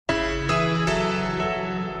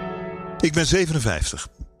Ik ben 57.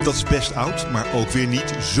 Dat is best oud, maar ook weer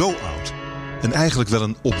niet zo oud. En eigenlijk wel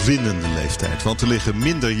een opwindende leeftijd, want er liggen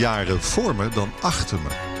minder jaren voor me dan achter me.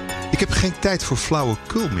 Ik heb geen tijd voor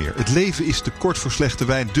flauwekul meer. Het leven is te kort voor slechte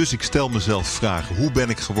wijn, dus ik stel mezelf vragen. Hoe ben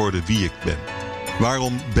ik geworden wie ik ben?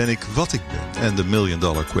 Waarom ben ik wat ik ben? En de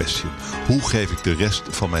million-dollar question. Hoe geef ik de rest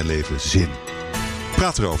van mijn leven zin?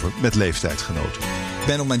 Praat erover met leeftijdgenoten. Ik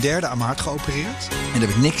ben op mijn 3e aan mijn hart geopereerd. En daar heb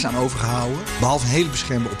ik niks aan overgehouden. Behalve een hele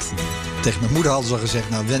beschermde opvoeding. Tegen mijn moeder hadden ze al gezegd,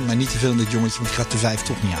 nou wend maar niet te veel in dit jongetje, want je gaat de 5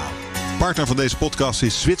 toch niet halen. Partner van deze podcast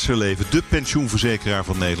is Zwitserleven, de pensioenverzekeraar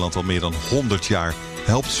van Nederland. Al meer dan 100 jaar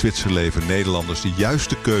helpt Zwitserleven Nederlanders de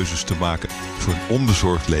juiste keuzes te maken voor een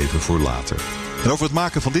onbezorgd leven voor later. En over het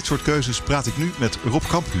maken van dit soort keuzes praat ik nu met Rob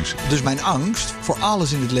Kamphuis. Dus mijn angst voor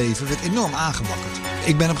alles in het leven werd enorm aangewakkerd.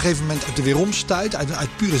 Ik ben op een gegeven moment uit de weeromstuit,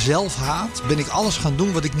 uit pure zelfhaat, ben ik alles gaan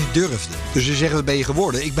doen wat ik niet durfde. Dus ze zeggen, wat ben je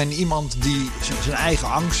geworden? Ik ben iemand die zijn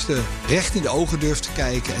eigen angsten recht in de ogen durft te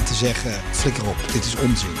kijken en te zeggen, flikker op, dit is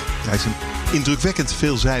onzin. Hij is een indrukwekkend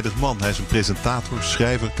veelzijdig man. Hij is een presentator,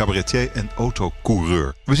 schrijver, cabaretier en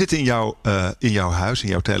autocoureur. We zitten in jouw huis, in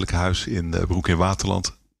jouw tijdelijke huis in Broek in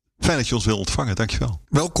Waterland. Fijn dat je ons wil ontvangen, dankjewel.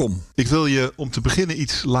 Welkom. Ik wil je om te beginnen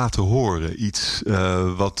iets laten horen. Iets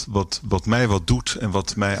wat mij wat doet en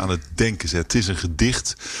wat mij aan het denken zet. Het is een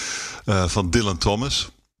gedicht van Dylan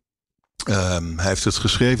Thomas. Hij heeft het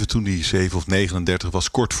geschreven toen hij 7 of 39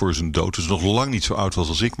 was, kort voor zijn dood. Dus nog lang niet zo oud was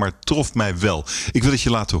als ik, maar het trof mij wel. Ik wil het je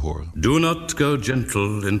laten horen. Do not go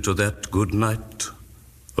gentle into that good night.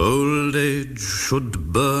 Old age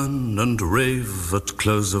should burn and rave at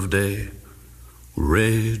close of day.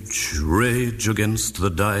 Rage, rage against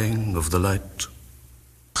the dying of the light.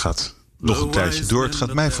 Gaat nog een tijdje door. Het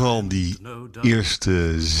gaat mij vooral om die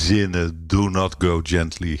eerste zinnen. Do not go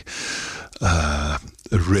gently.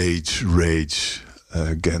 Rage, rage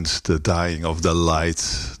against the dying of the light.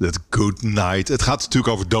 That good night. Het gaat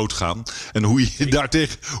natuurlijk over doodgaan. En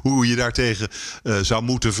hoe je daartegen zou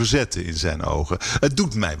moeten verzetten in zijn ogen. Het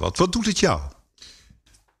doet mij wat. Wat doet het jou?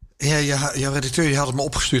 Ja, jouw redacteur die had het me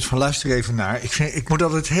opgestuurd van luister even naar. Ik moet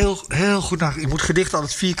altijd heel goed naar. Ik moet gedicht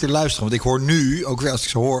altijd 4 keer luisteren. Want ik hoor nu, ook weer als ik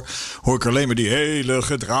ze hoor ik alleen maar die hele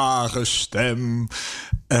gedragen stem.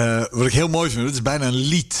 Wat ik heel mooi vind, het is bijna een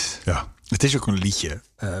lied. Ja. Het is ook een liedje,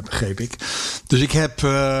 begreep ik. Dus ik heb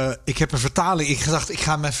een vertaling. Ik dacht, ik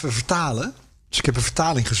ga hem even vertalen. Dus ik heb een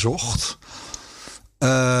vertaling gezocht.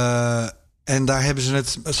 En daar hebben ze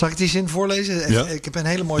het. Zal ik die zin voorlezen? Ja. Ik heb een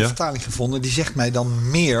hele mooie vertaling gevonden. Die zegt mij dan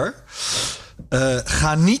meer.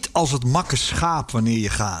 Ga niet als het makke schaap wanneer je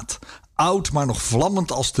gaat. Oud, maar nog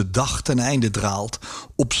vlammend als de dag ten einde draalt.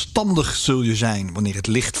 Opstandig zul je zijn wanneer het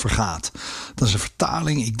licht vergaat. Dat is een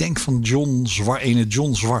vertaling, ik denk van John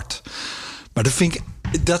Zwart. Maar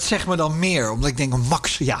dat zegt me dan meer. Omdat ik denk,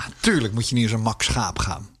 Max, ja, tuurlijk moet je niet als een mak schaap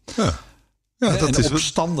gaan. Ja. Ja, dat en is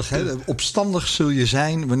opstandig, hè? Opstandig zul je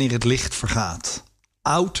zijn wanneer het licht vergaat.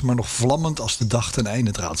 Oud, maar nog vlammend als de dag ten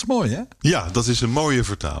einde draalt. Dat is mooi, hè? Ja, dat is een mooie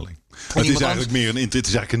vertaling. Het is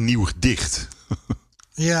eigenlijk een nieuw gedicht.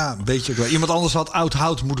 Ja, een beetje. Iemand anders had oud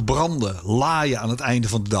hout moet branden. Laaien aan het einde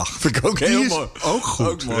van de dag. Vind ik ook heel mooi. Ook goed.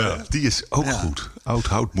 Ook mooi, ja, die is ook goed. Oud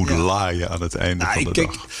hout moet laaien aan het einde van de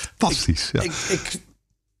dag. Fantastisch.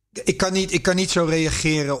 Ik kan niet zo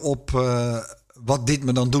reageren op wat dit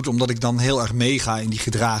me dan doet, omdat ik dan heel erg meega in die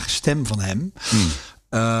gedragen stem van hem.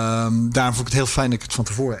 Daarom vond ik het heel fijn dat ik het van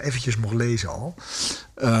tevoren eventjes mocht lezen al.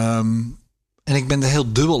 En ik ben er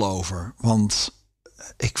heel dubbel over. Want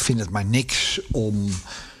ik vind het maar niks om.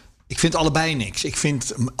 Ik vind allebei niks. Ik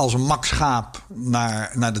vind als een mak schaap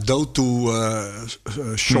naar de dood toe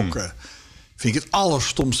shocken. Vind ik het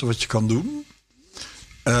allerstomste wat je kan doen.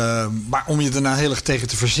 Maar om je er nou heel erg tegen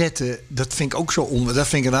te verzetten, dat vind ik ook zo dat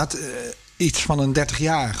vind ik inderdaad iets van een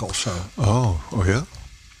 30-jarige of zo. Oh ja?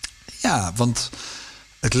 Ja, want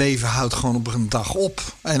het leven houdt gewoon op een dag op.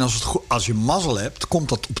 En als je mazzel hebt, komt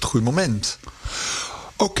dat op het goede moment.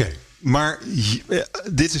 Oké. Maar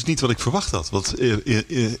dit is niet wat ik verwacht had. Want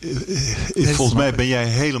volgens mij ben jij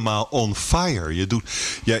helemaal on fire.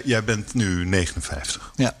 Jij bent nu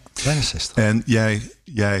 59. Ja, bijna 60. En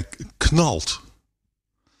jij knalt.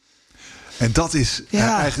 En dat is,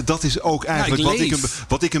 dat is ook eigenlijk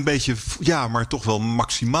wat ik een beetje, maar toch wel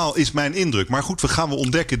maximaal is mijn indruk. Maar goed, we gaan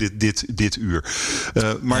ontdekken dit uur.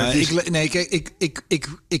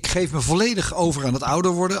 Ik geef me volledig over aan het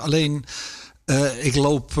ouder worden. Alleen ik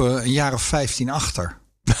loop een jaar of 15 achter.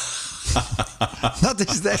 Dat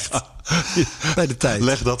is het echt. Bij de tijd.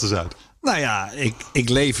 Leg dat eens uit. Nou ja, ik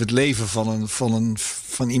leef het leven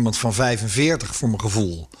van iemand van 45 voor mijn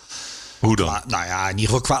gevoel. Hoe dan? Nou ja, in ieder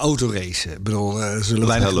geval qua autoracen. Ik bedoel, zullen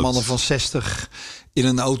weinig mannen van 60 in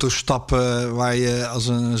een auto stappen waar je als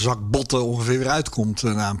een zak botten ongeveer weer uitkomt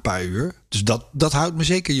na een paar uur. Dus dat houdt me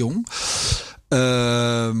zeker jong.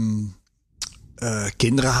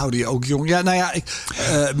 Kinderen houden je ook jong. Ja, nou ja,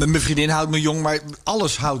 mijn vriendin houdt me jong, maar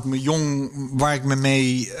alles houdt me jong waar ik me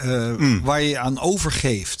mee, waar je aan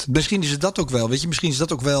overgeeft. Misschien is het dat ook wel, weet je. Misschien is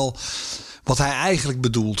dat ook wel wat hij eigenlijk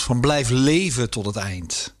bedoelt, van blijf leven tot het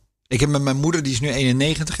eind. Ik heb met mijn moeder, die is nu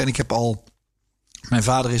 91 en mijn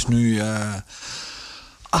vader is nu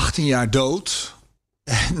 18 jaar dood.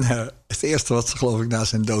 En het eerste wat ze geloof ik na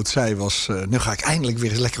zijn dood zei was, nu ga ik eindelijk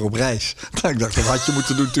weer eens lekker op reis. Nou, ik dacht, dat had je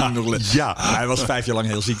moeten doen toen nog hij was 5 jaar lang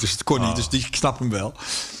heel ziek, dus het kon niet. Dus ik snap hem wel.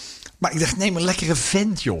 Maar ik dacht, neem een lekkere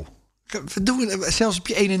vent, joh. We doen het, zelfs op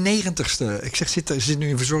je 91ste. Ik zeg, zit nu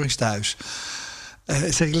in verzorgingstehuis.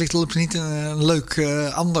 Zeg, ligt er niet een leuk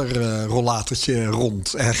ander rollatortje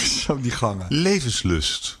rond ergens op die gangen.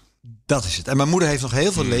 Levenslust. Dat is het. En mijn moeder heeft nog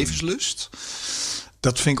heel veel levenslust.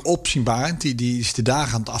 Dat vind ik opzienbarend. Die is de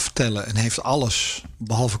dagen aan het aftellen en heeft alles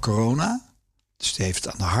behalve corona. Dus die heeft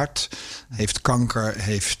aan de hart, heeft kanker,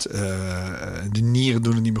 heeft de nieren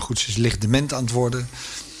doen het niet meer goed. Ze is licht dement aan het worden.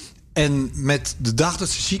 En met de dag dat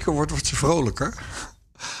ze zieker wordt ze vrolijker.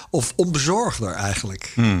 Of onbezorgder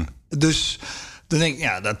eigenlijk. Dus dan denk ik,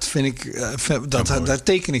 ja, dat vind ik, daar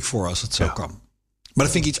teken ik voor als het zo kan. Maar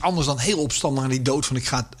dat vind ik iets anders dan heel opstandig aan die dood van ik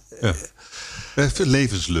ga...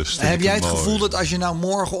 Levenslust. Heb jij het gevoel dat als je nou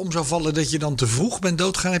morgen om zou vallen, dat je dan te vroeg bent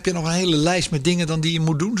doodgegaan? Heb je nog een hele lijst met dingen dan die je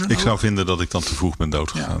moet doen? Ik zou vinden dat ik dan te vroeg ben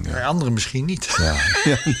doodgegaan. Ja. Anderen misschien niet. Ja.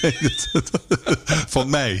 Van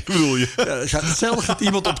mij, bedoel je? Ja, hetzelfde gaat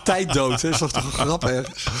iemand op tijd dood. Hè? Is toch een grap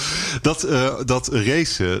ergens? Dat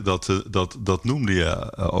racen, dat noemde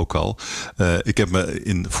je ook al. Ik heb me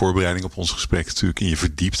in voorbereiding op ons gesprek natuurlijk in je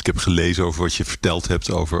verdiept. Ik heb gelezen over wat je verteld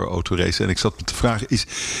hebt over autoracen. En ik zat me te vragen,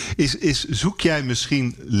 zoek jij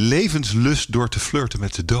misschien levenslust door te flirten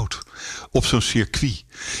met de dood op zo'n circuit?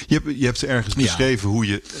 Je hebt ergens beschreven hoe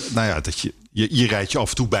je, dat je rijdt je af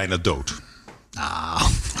en toe bijna dood.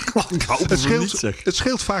 Nou, ik hoop het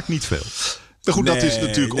scheelt vaak niet veel. Maar goed, dat is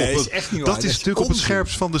natuurlijk op het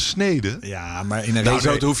scherpst van de snede. Ja, maar in een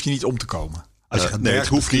raceauto hoef je niet om te komen. Het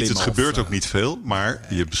hoeft niet, het gebeurt ook niet veel. Maar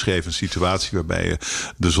je beschreef een situatie waarbij je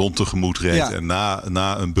de zon tegemoet reed. Ja. En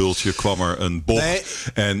na een bultje kwam er een bocht. Nee.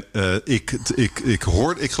 En ik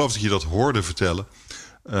geloof dat je dat hoorde vertellen.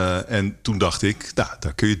 En toen dacht ik,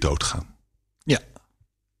 daar kun je doodgaan.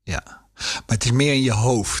 Ja. Maar het is meer in je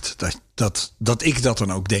hoofd dat ik dat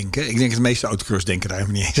dan ook denk. Hè. Ik denk dat de meeste autocoureurs denken daar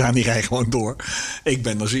helemaal niet eens aan. Die rijden gewoon door. Ik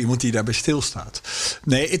ben dan zo iemand die daarbij stilstaat.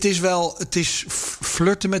 Nee, het is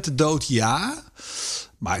flirten met de dood, ja.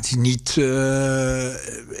 Maar het is niet...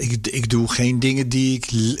 Ik doe geen dingen die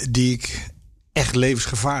ik echt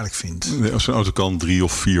levensgevaarlijk vind. Nee, als een auto kan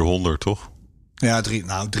 300 of 400, toch? Ja,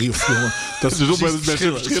 300 of 400. Dat is dus op het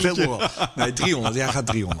verschil. Nee, 300. Ja, gaat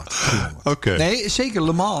 300. Okay. Nee, zeker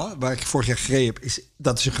Le Mans, waar ik vorig jaar gereden heb,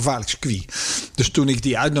 dat is een gevaarlijk circuit. Dus toen ik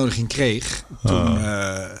die uitnodiging kreeg,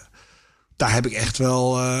 daar heb ik echt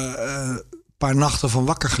wel een paar nachten van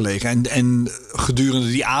wakker gelegen. En gedurende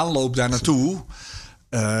die aanloop daar naartoe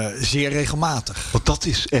zeer regelmatig. Want dat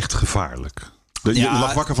is echt gevaarlijk. Je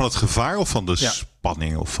lag wakker van het gevaar of van de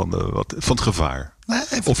spanning of van het gevaar? Nee,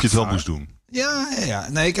 of je het wel moest doen? Ja.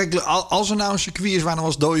 Nee, kijk, als er nou een circuit is waar nog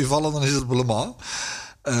wel eens doden vallen, dan is het Le Mans.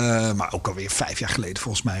 Maar ook alweer 5 jaar geleden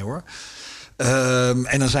volgens mij, hoor.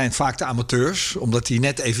 En dan zijn het vaak de amateurs, omdat die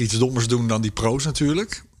net even iets dommers doen dan die pro's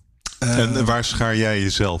natuurlijk. En waar schaar jij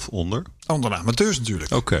jezelf onder? Onder de amateurs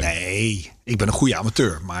natuurlijk. Okay. Nee, ik ben een goede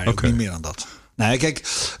amateur, maar ook niet meer dan dat. Nee, kijk,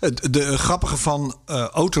 de grappige van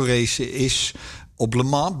autoracen is, op Le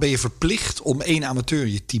Mans ben je verplicht om 1 amateur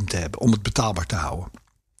in je team te hebben, om het betaalbaar te houden.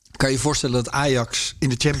 Kan je je voorstellen dat Ajax in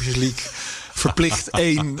de Champions League verplicht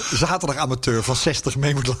 1 zaterdag amateur van 60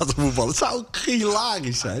 mee moet laten voetballen? Het zou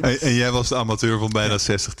hilarisch zijn. En jij was de amateur van bijna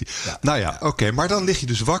 60. Ja. Nou ja, oké, maar dan lig je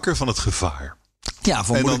dus wakker van het gevaar. Ja,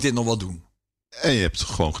 moet ik dit nog wel doen? En je hebt het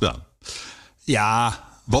gewoon gedaan. Ja.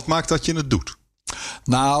 Wat maakt dat je het doet?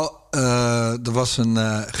 Nou, er was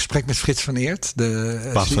een gesprek met Frits van Eert.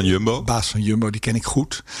 De baas van Jumbo. Baas van Jumbo, die ken ik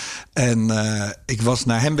goed. En ik was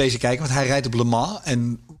naar hem bezig kijken, want hij rijdt op Le Mans.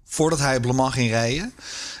 En voordat hij op Le Mans ging rijden,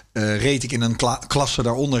 reed ik in een klasse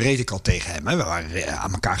daaronder reed ik al tegen hem. Hè. We waren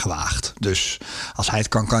aan elkaar gewaagd. Dus als hij het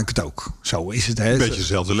kan ik het ook. Zo is het. Hè. Een beetje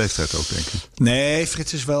dezelfde leeftijd ook, denk ik. Nee,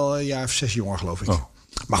 Frits is wel een jaar of 6 jonger, geloof ik. Oh.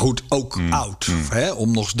 Maar goed, ook oud. Hè,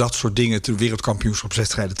 om nog dat soort dingen, te wereldkampioenschap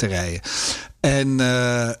wedstrijden te rijden.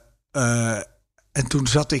 En toen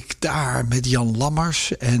zat ik daar met Jan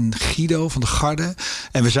Lammers en Guido van de Garde.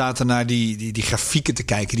 En we zaten naar die grafieken te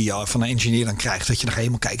kijken die je van een engineer dan krijgt. Dat je nog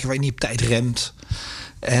helemaal kijken waar je niet op tijd remt.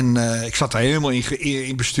 En ik zat daar helemaal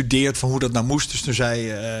in bestudeerd van hoe dat nou moest. Dus toen zei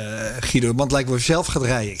Guido, man, het lijkt wel of je zelf gaat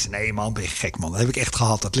rijden. Ik zei, nee man, ben je gek man. Dat heb ik echt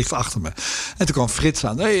gehad, dat ligt achter me. En toen kwam Frits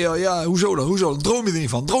aan. Ja, hoezo dan? Droom je er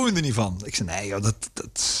niet van? Ik zei, nee joh, dat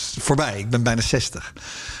is voorbij. Ik ben bijna 60. Toen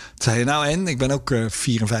zei je, nou en? Ik ben ook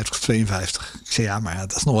 54 of 52. Ik zei, ja, maar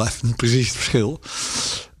dat is nog wel even precies het verschil.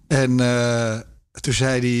 En toen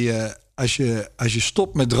zei hij, als je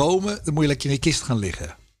stopt met dromen, dan moet je lekker in je kist gaan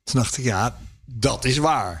liggen. Toen dacht ik, ja, dat is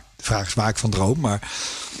waar. De vraag is waar ik van droom, maar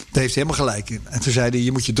daar heeft hij helemaal gelijk in. En toen zei hij,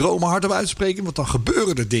 je moet je dromen hardop uitspreken, want dan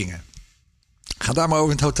gebeuren er dingen. Ga daar maar over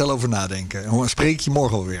in het hotel over nadenken. En dan spreek je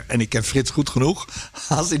morgen alweer. En ik ken Frits goed genoeg.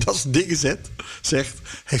 Als hij dat soort dingen zegt,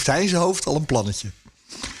 heeft hij in zijn hoofd al een plannetje.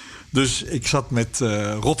 Dus ik zat met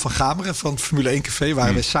Rob van Gameren van het Formule 1 Café.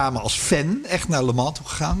 Waren we samen als fan echt naar Le Mans toe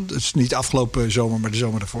gegaan. Dus niet de afgelopen zomer, maar de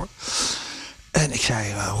zomer daarvoor. En ik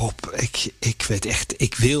zei, Rob, ik weet echt,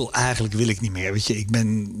 eigenlijk wil ik niet meer. Weet je, ik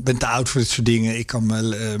ben te oud voor dit soort dingen. Ik kan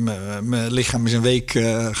mijn lichaam is een week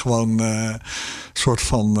gewoon soort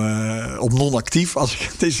van op non-actief. Als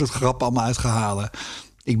ik deze soort grappen allemaal uit ga halen.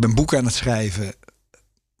 Ik ben boeken aan het schrijven.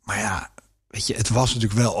 Maar ja, weet je, het was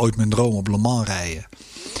natuurlijk wel ooit mijn droom op Le Mans rijden.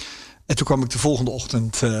 En toen kwam ik de volgende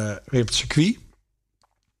ochtend weer op het circuit.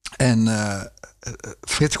 En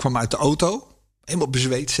Frits kwam uit de auto. Helemaal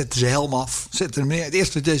bezweet, zette zijn helm af. Zette hem neer. Het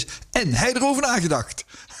eerste is, en hij erover nagedacht.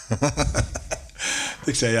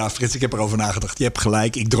 Ik zei, ja Frits, ik heb erover nagedacht. Je hebt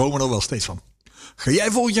gelijk, ik droom er nog wel steeds van. Ga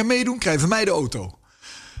jij volgend jaar meedoen? Krijg je van mij de auto.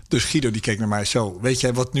 Dus Guido die keek naar mij zo. Weet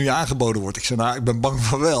jij wat nu aangeboden wordt? Ik zei, nou, ik ben bang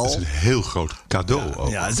van wel. Dat is een heel groot cadeau ook.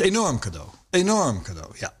 Ja, het is een enorm cadeau. Enorm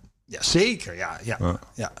cadeau, ja. Ja, zeker. Ja.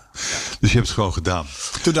 Dus je hebt het gewoon gedaan.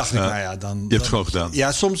 Toen dacht ik, nou ja, dan... Je hebt het gewoon gedaan.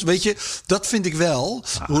 Ja, soms, weet je, dat vind ik wel.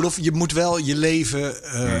 Roelof, je moet wel je leven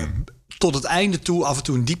tot het einde toe af en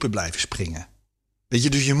toe een diepe blijven springen. Weet je,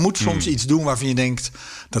 dus je moet soms iets doen waarvan je denkt,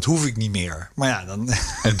 dat hoef ik niet meer. Maar ja, dan...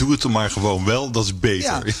 En doe het dan maar gewoon wel, dat is beter.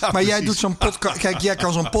 Ja, maar precies. Jij doet zo'n podcast. Kijk, jij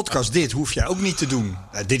kan zo'n podcast, dit hoef jij ook niet te doen.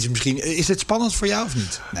 Dit is misschien... Is dit spannend voor jou of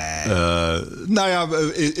niet? Nee. Nou ja,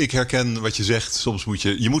 ik herken wat je zegt. Soms moet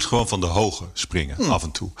je moet gewoon van de hoge springen, af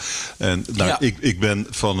en toe. En ik ben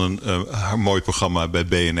van een mooi programma bij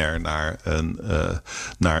BNR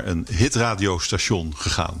naar een hitradiostation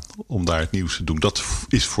gegaan. Om daar het nieuws te doen. Dat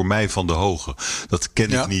is voor mij van de hoge. Dat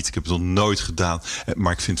ken ik niet. Ik heb het nog nooit gedaan.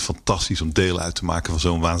 Maar ik vind het fantastisch om deel uit te maken van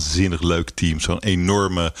zo'n waanzinnig leuk team. Zo'n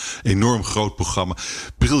enorm groot programma.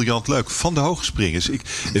 Briljant leuk. Van de hoge springen.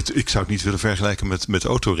 Dus ik zou het niet willen vergelijken met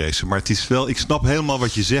autoracen. Maar het is wel, ik snap helemaal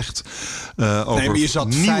wat je zegt over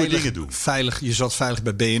nieuwe dingen doen. Je zat veilig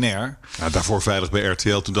bij BNR. Ja, daarvoor veilig bij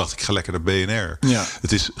RTL. Toen dacht ik, ga lekker naar BNR. Ja.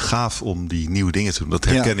 Het is gaaf om die nieuwe dingen te doen. Dat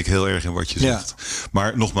herken ik heel erg in wat je zegt.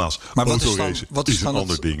 Maar nogmaals, autoracen is een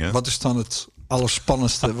ander ding. Hè? Wat is dan het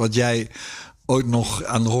allerspannendste wat jij ooit nog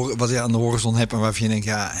aan de horizon hebt en waarvan je denkt,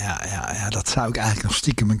 ja, dat zou ik eigenlijk nog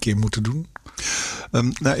stiekem een keer moeten doen?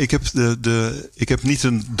 Nou, ik heb niet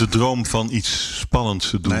de droom van iets spannends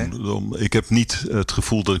te doen. Nee. Ik heb niet het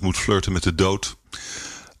gevoel dat ik moet flirten met de dood.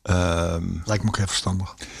 Lijkt me ook heel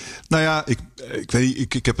verstandig. Nou ja, ik weet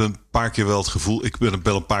niet, ik heb een paar keer wel het gevoel, ik ben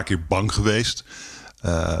wel een paar keer bang geweest.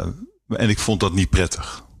 En ik vond dat niet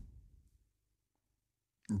prettig.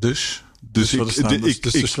 Dus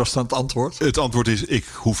was dan het antwoord? Het antwoord is, ik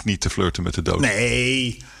hoef niet te flirten met de dood.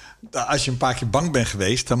 Nee, als je een paar keer bang bent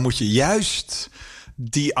geweest, dan moet je juist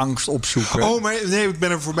die angst opzoeken. Oh, maar nee, ik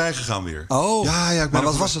ben er voorbij gegaan weer. Oh, ja, maar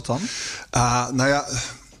wat was het dan? Nou ja,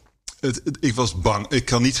 ik was bang. Ik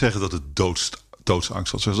kan niet zeggen dat het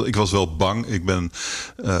doodsangst was. Ik was wel bang. Ik ben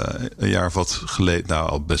een jaar of wat geleden,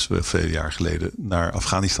 al best wel veel jaar geleden, naar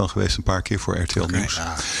Afghanistan geweest een paar keer voor RTL Nieuws.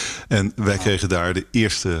 Ja. En wij kregen daar de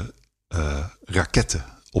eerste raketten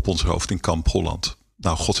op ons hoofd in Kamp Holland.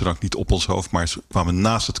 Nou, godzijdank niet op ons hoofd, maar ze kwamen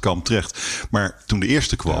naast het kamp terecht. Maar toen de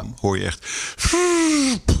eerste kwam, hoor je echt...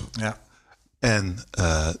 Ja. En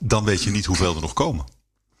dan weet je niet hoeveel er nog komen.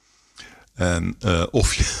 En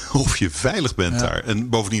of je veilig bent daar. En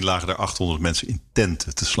bovendien lagen er 800 mensen in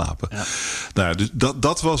tenten te slapen. Ja. Nou, dus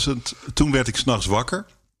dat was het. Toen werd ik 's nachts wakker.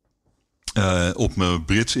 Op mijn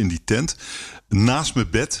brits in die tent. Naast mijn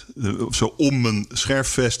bed. Zo om mijn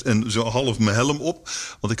scherfvest. En zo half mijn helm op.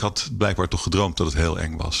 Want ik had blijkbaar toch gedroomd dat het heel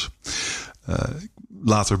eng was.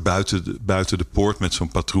 Later buiten de poort met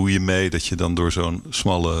zo'n patrouille mee. Dat je dan door zo'n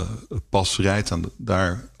smalle pas rijdt.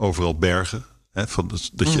 Daar overal bergen. Hè,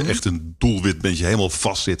 dat je echt een doelwit bent, je helemaal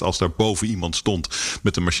vast zit als daar boven iemand stond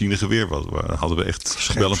met een machinegeweer. Hadden we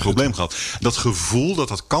echt wel een probleem gehad. Dat gevoel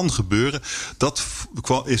dat kan gebeuren, dat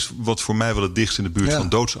is wat voor mij wel het dichtst in de buurt van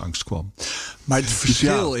doodsangst kwam. Maar het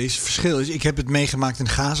verschil is, ik heb het meegemaakt in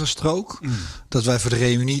de Gazastrook. Dat wij voor de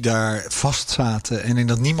reunie daar vast zaten en in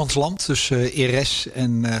dat niemandsland tussen Erez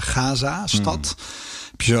en Gaza, stad.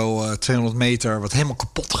 Heb je zo 200 meter wat helemaal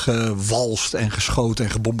kapot gewalst en geschoten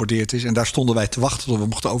en gebombardeerd is. En daar stonden wij te wachten tot we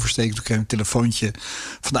mochten oversteken. Toen kreeg ik een telefoontje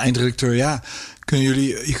van de eindredacteur. Ja,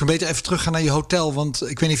 je kunt beter even teruggaan naar je hotel, want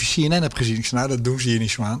ik weet niet of je CNN hebt gezien. Ik zei, nou, dat doen ze hier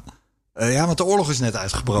niet zo aan. Ja, want de oorlog is net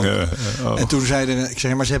uitgebroken. En toen zeiden ik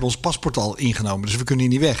zei, maar ze hebben ons paspoort al ingenomen, dus we kunnen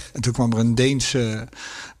hier niet weg. En toen kwam er een Deense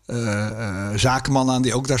zakenman aan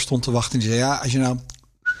die ook daar stond te wachten. En die zei, ja, als je nou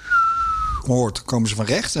hoort, komen ze van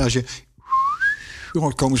rechts. En als je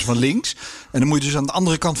hoort, komen ze van links. En dan moet je dus aan de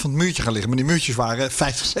andere kant van het muurtje gaan liggen. Maar die muurtjes waren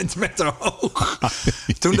 50 centimeter hoog.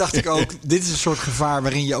 Toen dacht ik ook, dit is een soort gevaar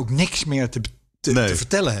waarin je ook niks meer te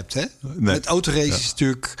vertellen hebt. Hè? Nee. Met autoraces is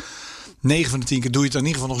natuurlijk 9 van de 10 keer doe je het in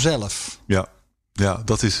ieder geval nog zelf. Ja,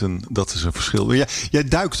 dat is een verschil. Jij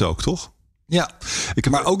duikt ook, toch? Ja,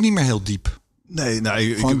 maar ook niet meer heel diep.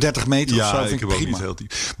 Nee, gewoon 30 meter of zo. Ja, ik heb ook niet heel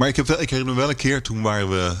diep. Maar ik herinner me wel een keer, toen waren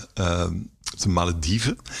we op de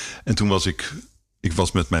Malediven. En toen was ik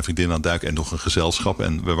was met mijn vriendin aan het duiken en nog een gezelschap.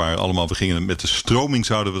 En we gingen met de stroming,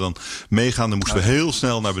 zouden we dan meegaan. Dan moesten we heel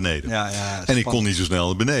snel naar beneden. Ja, en ik kon niet zo snel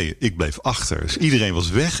naar beneden. Ik bleef achter. Dus iedereen was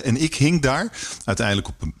weg. En ik hing daar uiteindelijk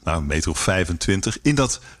op een meter of 25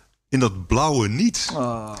 in dat blauwe niets.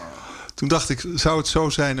 Toen dacht ik, zou het zo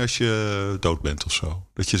zijn als je dood bent of zo?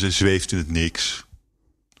 Dat je zweeft in het niks.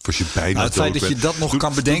 Of als je bijna het feit dat je dat nog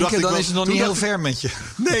kan bedenken, dan is het nog niet heel ver met je.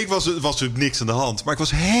 Nee, was natuurlijk niks aan de hand. Maar ik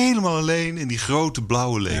was helemaal alleen in die grote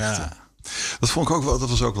blauwe leegte. Ja. Dat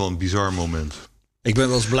was ook wel een bizar moment. Ik ben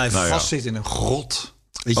wel eens blijven vastzitten in een grot.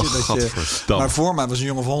 Weet je, maar voor mij was een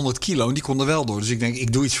jongen van 100 kilo en die kon er wel door. Dus ik denk,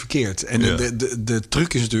 ik doe iets verkeerd. En de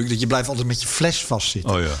truc is natuurlijk dat je blijft altijd met je fles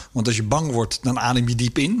vastzitten. Want als je bang wordt, dan adem je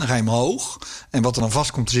diep in. Dan ga je omhoog. En wat er dan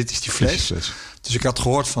vast komt te zitten is die fles. Dus ik had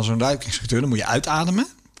gehoord van zo'n duikinstructeur, dan moet je uitademen.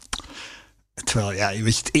 Terwijl,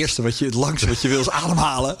 weet je, het langste wat je wil is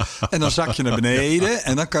ademhalen. En dan zak je naar beneden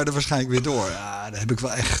en dan kan je er waarschijnlijk weer door. Ja, daar heb ik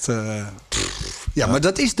wel echt... maar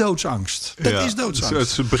dat is doodsangst. Dat is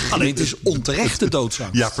doodsangst. Alleen het is onterechte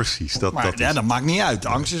doodsangst. Ja, precies. Dat maakt niet uit.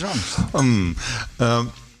 Angst is angst.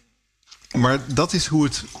 Maar dat is hoe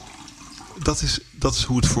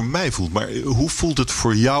het voor mij voelt. Maar hoe voelt het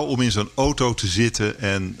voor jou om in zo'n auto te zitten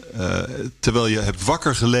en terwijl je hebt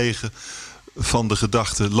wakker gelegen van de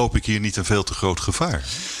gedachte, loop ik hier niet een veel te groot gevaar?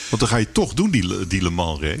 Want dan ga je toch doen, die Le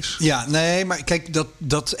Mans race. Ja, nee, maar kijk,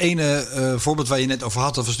 dat ene voorbeeld waar je net over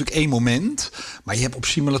had, dat was natuurlijk één moment. Maar je hebt op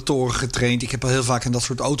simulatoren getraind. Ik heb al heel vaak in dat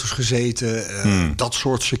soort auto's gezeten. Dat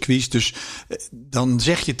soort circuits. Dus dan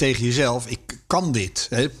zeg je tegen jezelf, ik kan dit.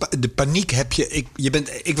 De paniek heb je.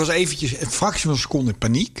 Ik was eventjes een fractie van een seconde in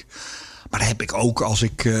paniek. Maar dat heb ik ook als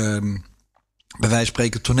ik bij wijze van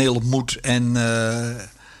spreken toneel ontmoet en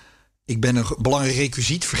ik ben een belangrijk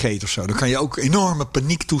requisiet vergeten of zo. Dan kan je ook enorme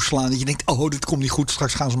paniek toeslaan. Dat je denkt, dit komt niet goed.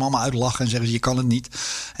 Straks gaan ze me allemaal uitlachen en zeggen ze, je kan het niet.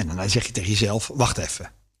 En dan zeg je tegen jezelf, wacht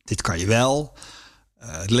even. Dit kan je wel.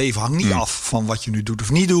 Het leven hangt niet af van wat je nu doet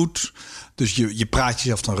of niet doet. Dus je praat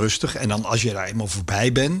jezelf dan rustig. En dan als je daar eenmaal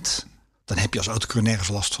voorbij bent, dan heb je als autocoureur nergens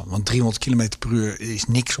last van. Want 300 km per uur is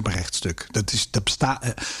niks op een rechtstuk.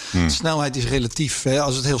 Snelheid is relatief. Hè.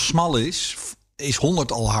 Als het heel smal is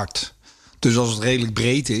 100 al hard. Dus als het redelijk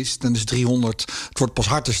breed is, dan is 300... Het wordt pas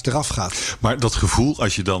hard als het eraf gaat. Maar dat gevoel,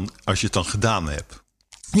 als je het dan gedaan hebt,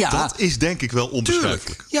 dat is denk ik wel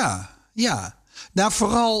onbeschrijfelijk. Ja. Nou,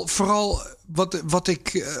 vooral wat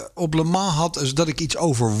ik op Le Mans had, is dat ik iets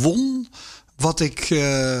overwon wat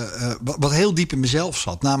heel diep in mezelf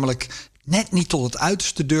zat. Namelijk net niet tot het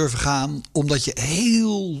uiterste durven gaan, omdat je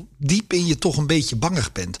heel diep in je toch een beetje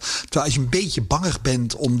bangig bent. Terwijl als je een beetje bangig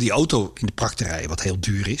bent om die auto in de prak te rijden, wat heel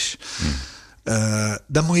duur is,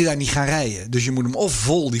 dan moet je daar niet gaan rijden. Dus je moet hem of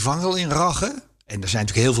vol die vangrail in raggen. En er zijn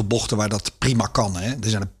natuurlijk heel veel bochten waar dat prima kan. Hè? Er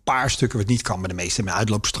zijn een paar stukken waar het niet kan, maar de meeste met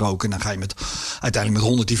uitloopstroken. En dan ga je uiteindelijk met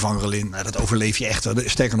 100 die vangrail in. Nou, dat overleef je echt.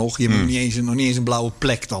 Sterker nog, je hebt nog niet eens een blauwe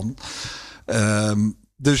plek dan.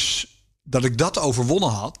 Dus dat ik dat overwonnen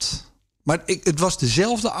had. Maar het was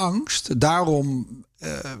dezelfde angst. Daarom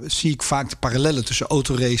zie ik vaak de parallellen tussen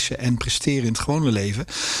autoracen en presteren in het gewone leven.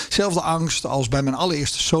 Zelfde angst als bij mijn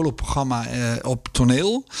allereerste soloprogramma op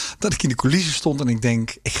toneel. Dat ik in de coulissen stond en ik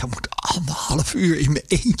denk, ik moet 1,5 uur in mijn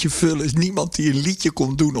eentje vullen. Is niemand die een liedje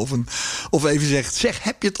komt doen of even zegt, zeg,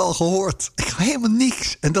 heb je het al gehoord? Ik ga helemaal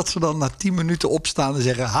niks. En dat ze dan na 10 minuten opstaan en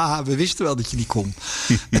zeggen, haha, we wisten wel dat je niet kon.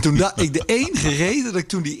 En toen de enige reden dat ik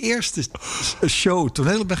toen die eerste show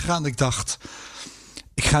toneel ben gegaan, dat ik dacht,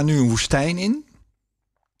 ik ga nu een woestijn in.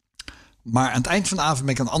 Maar aan het eind van de avond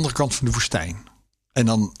ben ik aan de andere kant van de woestijn. En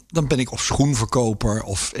dan ben ik of schoenverkoper,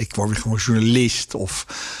 of ik word weer gewoon journalist, of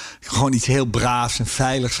gewoon iets heel braafs en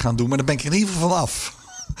veiligs gaan doen. Maar dan ben ik er in ieder geval vanaf.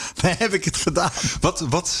 Dan heb ik het gedaan.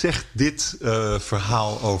 Wat zegt dit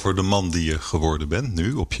verhaal over de man die je geworden bent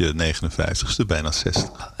nu op je 59ste, bijna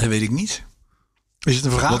 60? Dat weet ik niet. Is het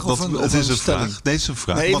een vraag of een het is een stelling? vraag. Nee, het is een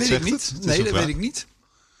vraag. Nee, wat weet zegt ik niet. het? Nee, dat weet ik niet.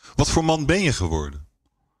 Wat voor man ben je geworden?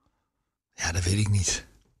 Ja, dat weet ik niet.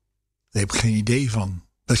 Daar heb ik geen idee van.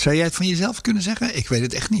 Zou jij het van jezelf kunnen zeggen? Ik weet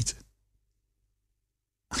het echt niet.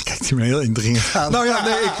 Kijkt u me heel indringend aan. Nou ja,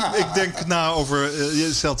 nee, ik denk na over...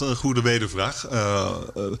 je stelt een goede wedervraag.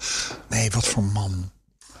 Nee, wat voor man?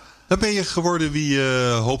 Dan ben je geworden wie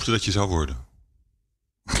je hoopte dat je zou worden.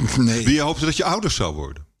 Nee. Wie je hoopte dat je ouders zou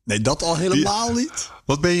worden. Nee, dat al helemaal niet.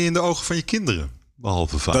 Wat ben je in de ogen van je kinderen?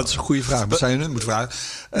 Behalve vader. Dat is een goede vraag. Wat zou je nu moeten vragen?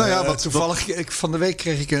 Nou ja, toevallig, van de week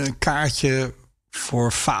kreeg ik een kaartje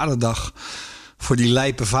voor Vaderdag. Voor die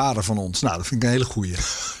lijpe vader van ons. Nou, dat vind ik een hele goeie.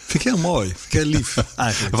 Vind ik heel mooi. Vind ik heel lief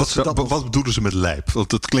eigenlijk. Wat bedoelen ze met lijp?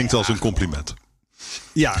 Want het klinkt als een compliment.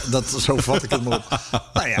 Ja, zo vat ik het maar op.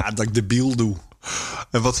 Nou ja, dat ik debiel doe.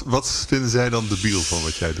 En wat vinden zij dan debiel van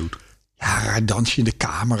wat jij doet? Ja, raar dansje in de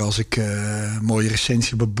kamer als ik een mooie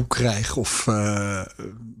recensie op een boek krijg. Of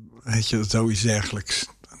weet je, zoiets dergelijks.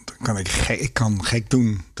 Dan kan ik kan gek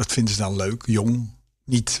doen. Dat vinden ze dan leuk. Jong.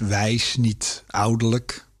 Niet wijs. Niet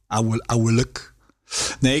ouderlijk. Ouwelijk.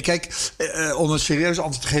 Nee, kijk, om een serieus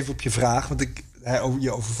antwoord te geven op je vraag. Want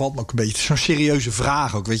je overvalt me ook een beetje. Zo'n serieuze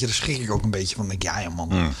vraag ook. Weet je, daar schrik ik ook een beetje van. Denk, ja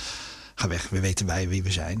man, ga weg. We weten wij wie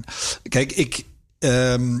we zijn. Kijk,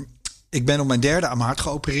 ik ben op mijn 3e aan mijn hart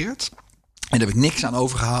geopereerd. En daar heb ik niks aan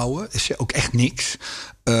overgehouden. Is ook echt niks.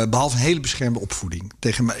 Behalve een hele beschermde opvoeding.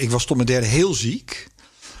 Ik was tot mijn 3e heel ziek.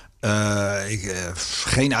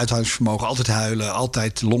 Geen uithoudingsvermogen, altijd huilen,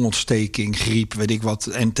 altijd longontsteking, griep, weet ik wat.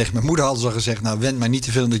 En tegen mijn moeder hadden ze al gezegd, nou wend maar niet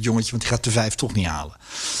te veel in dit jongetje, want die gaat de 5 toch niet halen.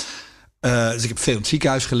 Dus ik heb veel in het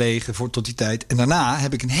ziekenhuis gelegen tot die tijd. En daarna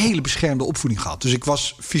heb ik een hele beschermde opvoeding gehad. Dus ik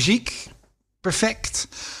was fysiek perfect,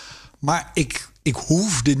 maar ik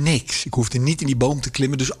hoefde niks. Ik hoefde niet in die boom te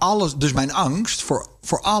klimmen. Dus mijn angst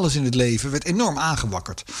voor alles in het leven werd enorm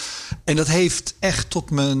aangewakkerd. En dat heeft echt tot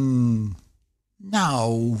mijn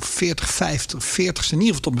 40, 50, 40ste, in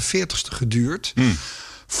ieder geval tot mijn 40ste geduurd.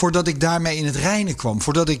 Voordat ik daarmee in het reinen kwam.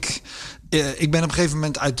 Voordat ik ben op een gegeven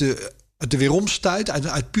moment uit de weeromstuit,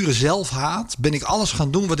 uit pure zelfhaat, ben ik alles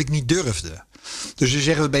gaan doen wat ik niet durfde. Dus ze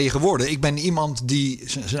zeggen, wat ben je geworden? Ik ben iemand die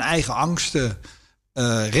zijn eigen angsten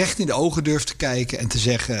recht in de ogen durft te kijken en te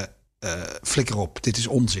zeggen, flikker op, dit is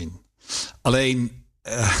onzin. Alleen,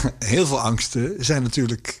 heel veel angsten zijn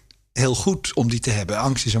natuurlijk heel goed om die te hebben.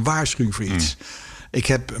 Angst is een waarschuwing voor iets. Ik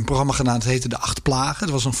heb een programma gedaan, het heette De 8 Plagen. Dat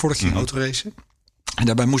was een voordat ik ging autoracen. En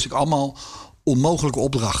daarbij moest ik allemaal onmogelijke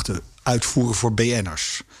opdrachten uitvoeren voor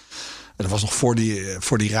BN'ers. En dat was nog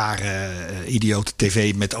voor die rare idiote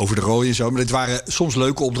tv met Over de Rooi en zo. Maar dit waren soms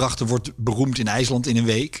leuke opdrachten. Wordt beroemd in IJsland in een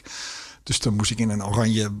week. Dus dan moest ik in een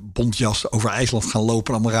oranje bontjas over IJsland gaan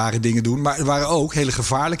lopen en allemaal rare dingen doen. Maar er waren ook hele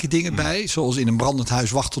gevaarlijke dingen bij. Zoals in een brandend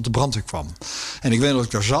huis wachten tot de brandweer kwam. En ik weet dat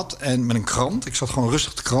ik daar zat en met een krant. Ik zat gewoon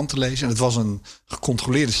rustig de krant te lezen. En het was een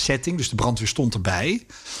gecontroleerde setting. Dus de brandweer stond erbij.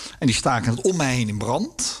 En die staken het om mij heen in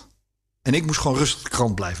brand. En ik moest gewoon rustig de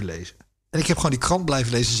krant blijven lezen. En ik heb gewoon die krant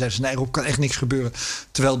blijven lezen. En zeiden ze, nee Rob, kan echt niks gebeuren.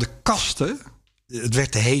 Terwijl de kasten, het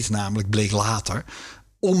werd te heet namelijk, bleek later,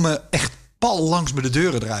 om me echt pal langs me de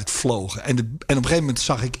deuren eruit vlogen. En op een gegeven moment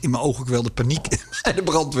zag ik in mijn ogen ook wel de paniek bij de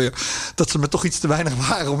brandweer. Dat ze me toch iets te weinig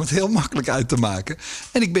waren om het heel makkelijk uit te maken.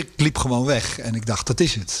 En ik liep gewoon weg. En ik dacht, dat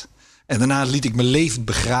is het. En daarna liet ik me levend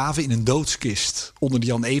begraven in een doodskist onder de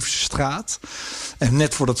Jan Eversenstraat. En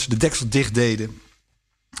net voordat ze de deksel dicht deden,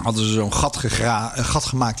 hadden ze zo'n gat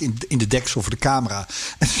gemaakt in de deksel voor de camera.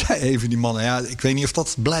 En zei even die mannen, ja, ik weet niet of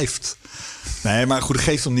dat blijft. Nee, maar goed, dat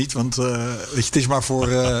geeft hem niet. Want weet je, het is maar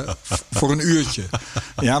voor een uurtje.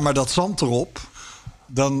 Ja, maar dat zand erop,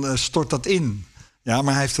 dan stort dat in. Ja,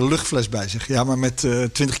 maar hij heeft een luchtfles bij zich. Ja, maar met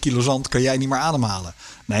 20 kilo zand kan jij niet meer ademhalen.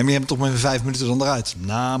 Nee, maar je hebt toch met 5 minuten dan eruit.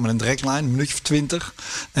 Nou, met een draglijn, een minuutje of 20.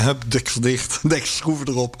 En hup, deksel dicht, deksel schroeven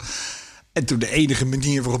erop. En toen de enige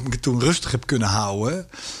manier waarop ik het toen rustig heb kunnen houden,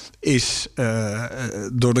 is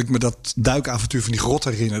doordat ik me dat duikavontuur van die grot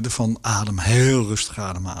herinnerde, van heel rustig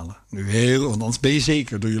ademhalen. Want anders ben je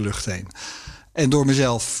zeker door je lucht heen. En door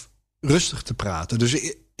mezelf rustig te praten.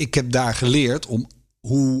 Dus ik heb daar geleerd om,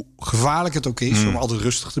 hoe gevaarlijk het ook is, om altijd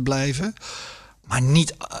rustig te blijven. Maar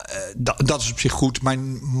niet, dat is op zich goed.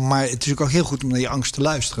 Maar het is ook heel goed om naar je angst te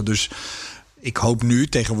luisteren. Dus ik hoop nu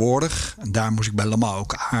tegenwoordig, en daar moest ik bij Lama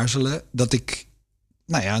ook aarzelen, dat ik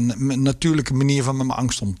een natuurlijke manier van met mijn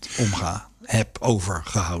angst omga heb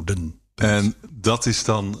overgehouden. En dat is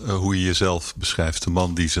dan hoe je jezelf beschrijft. De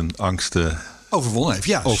man die zijn angsten overwonnen heeft.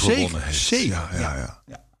 Ja, overwonnen heeft. Zeker. Ja.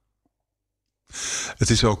 Het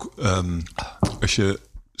is ook, als je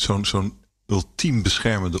zo'n ultiem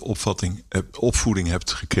beschermende opvoeding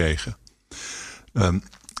hebt gekregen.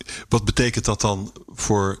 Wat betekent dat dan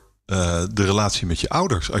voor de relatie met je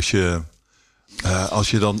ouders? Als je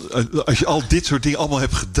al dit soort dingen allemaal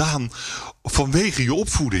hebt gedaan vanwege je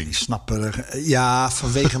opvoeding.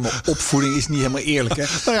 Vanwege mijn opvoeding is niet helemaal eerlijk. Hè?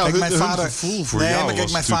 Kijk, mijn vader, gevoel voor jou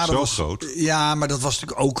was mijn vader was zo groot. Ja, maar dat was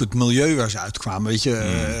natuurlijk ook het milieu waar ze uitkwamen. Weet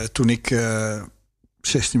je, toen ik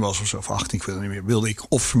 16 was of 18, ik weet het niet meer, wilde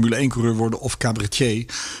ik of Formule 1 coureur worden of cabaretier.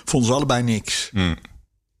 Vonden ze allebei niks.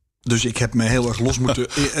 Dus ik heb me heel erg los moeten.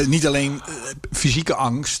 Niet alleen fysieke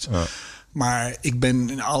angst. Maar ik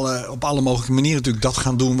ben op alle mogelijke manieren natuurlijk dat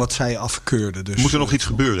gaan doen wat zij afkeurden. Dus, moet er nog iets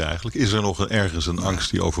gebeuren eigenlijk? Is er nog ergens een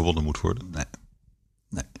angst die overwonnen moet worden?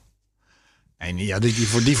 Nee. En ja,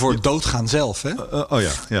 die voor doodgaan zelf, hè?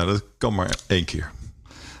 Ja, dat kan maar 1 keer.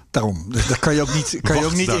 Daarom. Dus daar kan je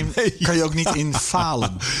ook niet in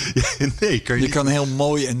falen. Je kan heel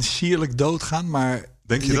mooi en sierlijk doodgaan, maar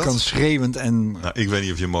denk je kan schreeuwend en... Nou, ik weet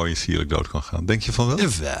niet of je mooi en sierlijk dood kan gaan. Denk je van wel?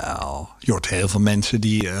 Jawel. Je hoort heel veel mensen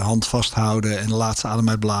die hand vasthouden en de laatste adem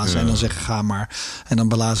uitblazen en dan zeggen ga maar. En dan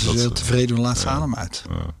blazen ze heel tevreden de laatste adem uit.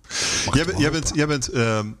 Jij bent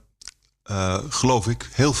geloof ik,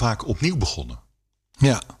 heel vaak opnieuw begonnen.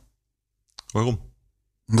 Ja. Waarom?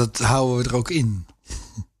 Dat houden we er ook in.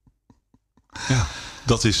 Ja,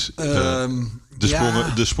 dat is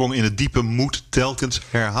de sprong in het diepe moet telkens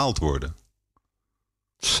herhaald worden.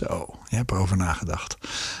 Zo, je hebt erover nagedacht.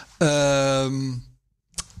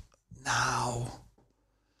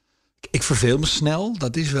 Ik verveel me snel,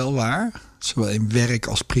 dat is wel waar. Zowel in werk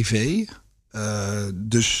als privé.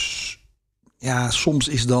 Dus ja, soms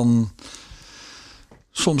is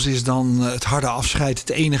dan het harde afscheid het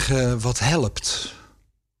enige wat helpt.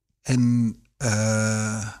 En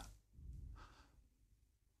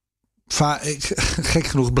gek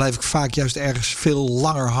genoeg blijf ik vaak juist ergens veel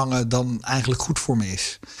langer hangen dan eigenlijk goed voor me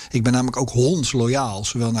is. Ik ben namelijk ook hondsloyaal,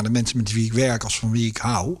 zowel naar de mensen met wie ik werk als van wie ik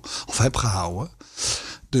hou of heb gehouden.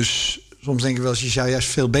 Dus soms denk ik wel eens, je zou juist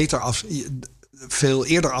veel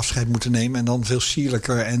eerder afscheid moeten nemen en dan veel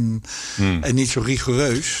sierlijker en niet zo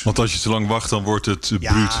rigoureus. Want als je te lang wacht, dan wordt het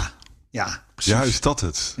bruut. Ja, precies. Ja, is dat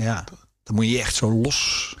het? Ja. Dan moet je echt zo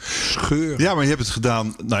los scheuren. Ja, maar je hebt het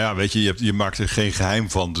gedaan. Nou ja, weet je maakt er geen geheim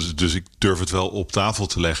van. Dus ik durf het wel op tafel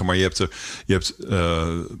te leggen. Maar je hebt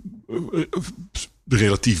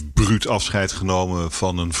relatief bruut afscheid genomen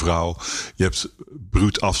van een vrouw. Je hebt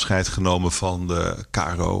bruut afscheid genomen van de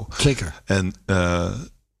KRO. Zeker. En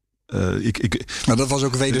maar dat was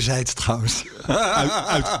ook wederzijds trouwens.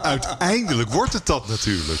 Uiteindelijk wordt het dat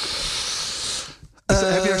natuurlijk.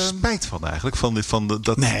 Heb je er spijt van eigenlijk? Van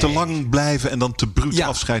dat nee. Te lang blijven en dan te bruut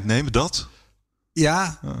afscheid nemen? Dat?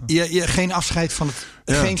 Ja, geen afscheid van het.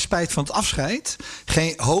 Geen spijt van het afscheid.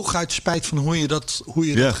 Hooguit spijt van hoe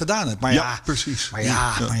je dat gedaan hebt. Maar ja, precies.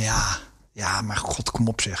 Maar god, kom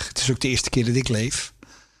op zeg. Het is ook de eerste keer dat ik leef.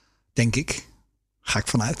 Denk ik. Ga ik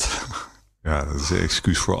vanuit. Ja, dat is een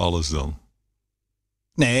excuus voor alles dan.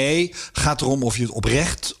 Nee, gaat erom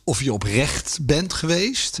of je oprecht bent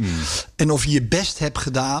geweest. En of je je best hebt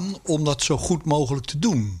gedaan om dat zo goed mogelijk te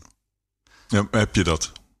doen. Ja, heb je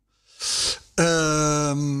dat?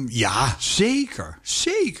 Ja, zeker.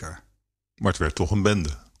 Zeker. Maar het werd toch een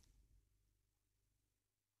bende.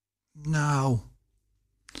 Nou.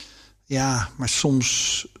 Ja, maar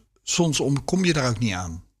soms kom je daar ook niet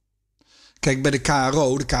aan. Kijk, bij de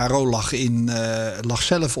KRO lag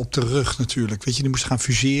zelf op de rug natuurlijk. Weet je, die moest gaan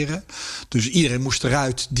fuseren. Dus iedereen moest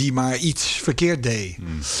eruit die maar iets verkeerd deed.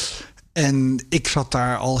 En ik zat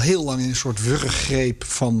daar al heel lang in een soort wurggreep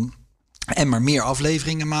van en maar meer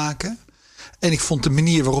afleveringen maken. En ik vond de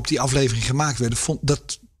manier waarop die afleveringen gemaakt werden,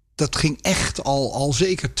 dat ging echt al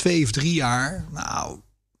zeker 2 of 3 jaar. Nou,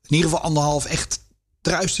 in ieder geval 1,5 echt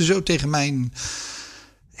druiste zo tegen mijn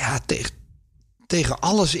tegen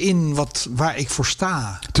alles in waar ik voor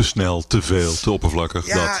sta. Te snel, te veel, te oppervlakkig.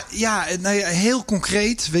 Heel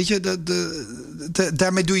concreet. Weet je,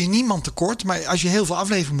 daarmee doe je niemand tekort. Maar als je heel veel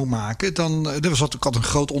afleveringen moet maken, dan er was ook altijd een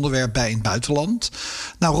groot onderwerp bij in het buitenland.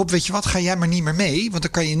 Nou Rob, weet je wat, ga jij maar niet meer mee. Want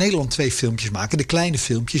dan kan je in Nederland 2 filmpjes maken. De kleine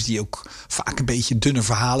filmpjes die ook vaak een beetje dunne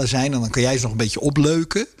verhalen zijn. En dan kan jij ze nog een beetje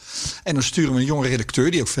opleuken. En dan sturen we een jonge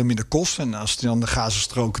redacteur die ook veel minder kost. En als hij dan de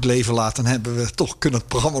Gazastrook het leven laat, dan hebben we toch kunnen het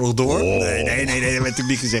programma nog door. Oh. Nee, dat werd natuurlijk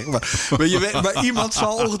niet gezegd. Maar iemand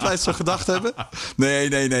zal ongetwijfeld zo gedacht hebben.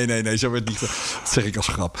 Nee, zo werd niet. Dat zeg ik als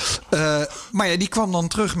grap. Maar ja, die kwam dan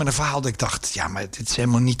terug met een verhaal dat ik dacht, ja, maar dit is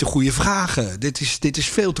helemaal niet de goede vragen. Dit is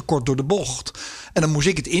veel te kort door de bocht. En dan moest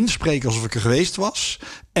ik het inspreken alsof ik er geweest was.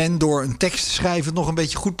 En door een tekst te schrijven nog een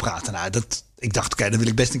beetje goed praten. Nou, ik dacht, oké, dat wil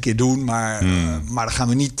ik best een keer doen. Maar daar gaan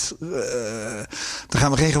we niet. Daar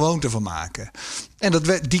gaan we geen gewoonte van maken. En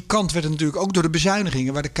die kant werd natuurlijk ook door de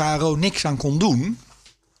bezuinigingen, waar de KRO niks aan kon doen,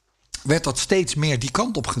 werd dat steeds meer die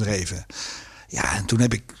kant op gedreven. Ja, en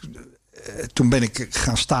toen ben ik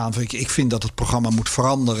gaan staan. Ik vind dat het programma moet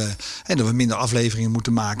veranderen. En dat we minder afleveringen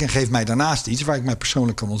moeten maken. En geef mij daarnaast iets waar ik mij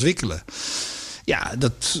persoonlijk kan ontwikkelen. Ja,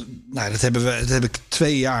 dat heb ik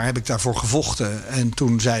 2 jaar heb ik daarvoor gevochten. En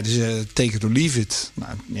toen zeiden ze, take it or leave it.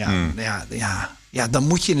 Nou, ja, dan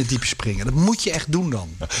moet je in het diepe springen. Dat moet je echt doen dan.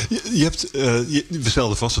 We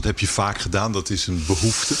stelden vast, dat heb je vaak gedaan. Dat is een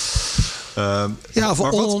behoefte. Of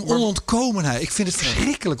onontkomenheid. Ik vind het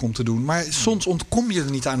verschrikkelijk om te doen. Maar soms ontkom je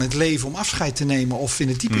er niet aan het leven om afscheid te nemen of in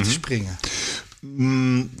het diepe te springen.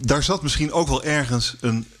 Daar zat misschien ook wel ergens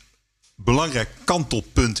een belangrijk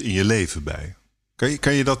kantelpunt in je leven bij.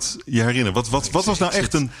 Kan je dat je herinneren? Wat was nou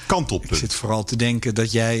echt een kantelpunt? Ik zit vooral te denken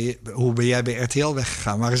dat hoe ben jij bij RTL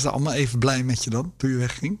weggegaan? Waren ze allemaal even blij met je dan, toen je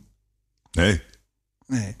wegging? Nee.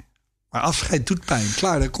 Maar afscheid doet pijn.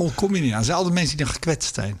 Klaar, daar kom je niet aan. Er zijn altijd mensen die dan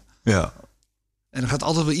gekwetst zijn. Ja. En dan gaat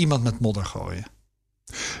altijd wel iemand met modder gooien.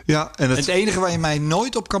 Ja, en het enige waar je mij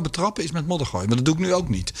nooit op kan betrappen is met modder gooien. Maar dat doe ik nu ook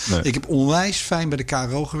niet. Nee. Ik heb onwijs fijn bij de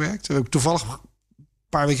KRO gewerkt. We hebben toevallig een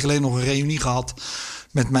paar weken geleden nog een reunie gehad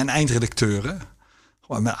met mijn eindredacteuren.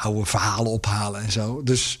 Gewoon mijn oude verhalen ophalen en zo.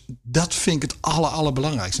 Dus dat vind ik het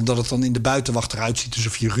allerbelangrijkste. En dat het dan in de buitenwacht eruit ziet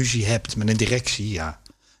alsof je ruzie hebt met een directie. Ja,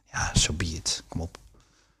 so be it. Kom op.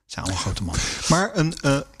 Zijn allemaal grote mannen. Maar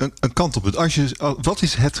een kantelpunt. Wat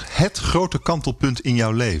is het grote kantelpunt in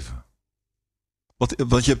jouw leven? Want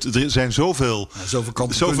er zijn zoveel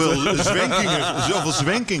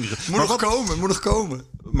zwenkingen. Moet nog komen.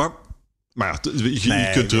 Maar je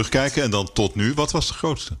kunt terugkijken en dan tot nu. Wat was de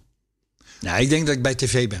grootste? Nou, ik denk dat ik bij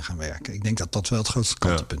tv ben gaan werken. Ik denk dat dat wel het grootste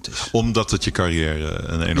kantelpunt is. Omdat het je carrière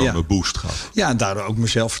een enorme boost gaf. Ja, en daardoor ook mijn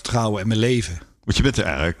zelfvertrouwen en mijn leven. Want je bent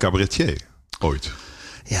eigenlijk cabaretier ooit.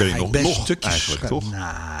 Ja, ben je nog stukjes eigenlijk, toch?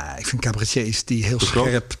 Nou, ik vind cabaretiers die heel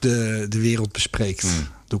scherp de wereld bespreekt.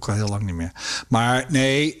 Doe ik al heel lang niet meer. Maar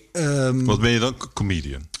nee. Wat ben je dan?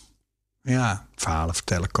 Comedian? Ja, verhalen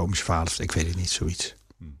vertellen, komische verhalen. Ik weet het niet, zoiets.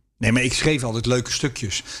 Nee, maar ik schreef altijd leuke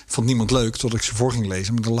stukjes. Vond niemand leuk tot ik ze voor ging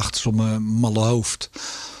lezen. Maar dan lachten ze om mijn malle hoofd.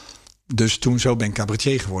 Dus zo ben ik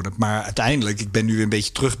cabaretier geworden. Maar uiteindelijk, ik ben nu weer een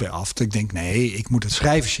beetje terug bij af. Dat ik denk, nee, ik moet het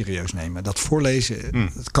schrijven serieus nemen. Dat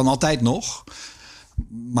voorlezen, dat kan altijd nog.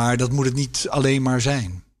 Maar dat moet het niet alleen maar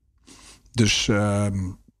zijn. Dus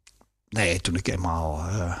toen ik eenmaal...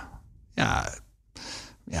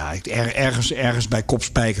 ergens bij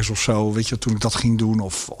Kopspijkers of zo, weet je, toen ik dat ging doen,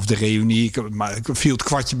 of de reunie. Maar viel het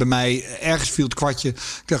kwartje bij mij. Ergens viel het kwartje.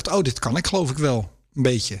 Ik dacht, dit kan ik geloof ik wel. Een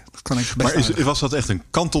beetje. Dat kan ik best. Maar was dat echt een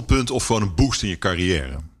kantelpunt of gewoon een boost in je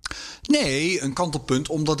carrière? Nee, een kantelpunt.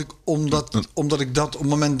 Omdat ik dat op het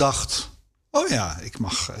moment dacht... Oh ja, ik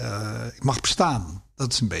mag bestaan.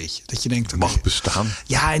 Dat is een beetje. Dat je denkt... Mag bestaan?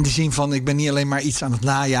 Ja, in de zin van... ik ben niet alleen maar iets aan het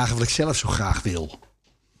najagen wat ik zelf zo graag wil.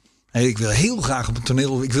 Ik wilde heel graag op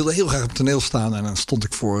het toneel staan. En dan stond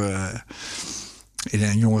ik voor in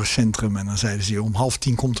een jongerencentrum. En dan zeiden ze, om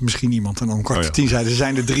 9:30 komt er misschien iemand. En dan om 9:15 zeiden ze,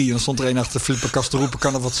 zijn er 3. En dan stond er een achter de flipperkast te roepen,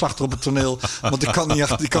 kan er wat zachter op het toneel. Want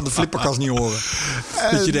ik kan de flipperkast niet horen.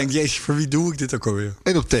 Dat je denkt, jezus, voor wie doe ik dit ook alweer?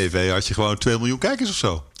 En op tv had je gewoon 2 miljoen kijkers of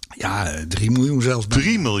zo? Ja, 3 miljoen zelfs.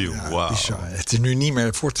 3 miljoen, ja, wauw. Het is nu niet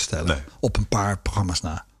meer voor te stellen. Nee. Op een paar programma's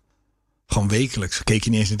na. Gewoon wekelijks. Keek je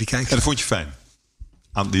niet eens naar die kijkers. En dat vond je fijn?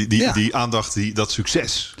 Die aandacht, dat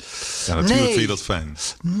succes. Ja, natuurlijk vind je dat fijn.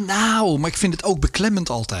 Nou, maar ik vind het ook beklemmend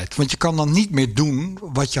altijd. Want je kan dan niet meer doen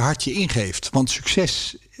wat je hart je ingeeft. Want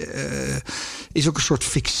succes is ook een soort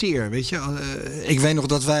fixeer, weet je. Ik weet nog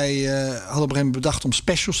dat wij hadden op een gegeven moment bedacht om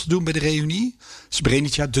specials te doen bij de reunie.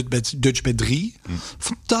 Srebrenica, Dutch Bed 3.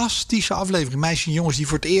 Fantastische aflevering. Meisjes en jongens die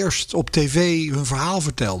voor het eerst op tv hun verhaal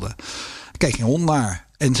vertelden. keek geen hond naar.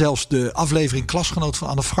 En zelfs de aflevering Klasgenoot van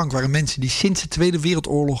Anne Frank waren mensen die sinds de Tweede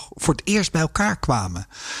Wereldoorlog voor het eerst bij elkaar kwamen.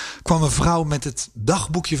 Kwam een vrouw met het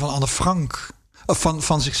dagboekje van Anne Frank.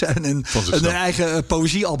 Van zichzelf. Een eigen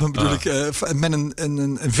poëziealbum bedoel ik. Met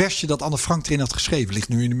een versje dat Anne Frank erin had geschreven. Ligt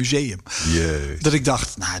nu in het museum. Jeez. Dat ik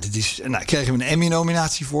dacht, kregen we een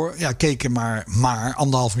Emmy-nominatie voor. Ja, keken maar 1,5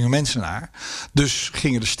 miljoen mensen naar. Dus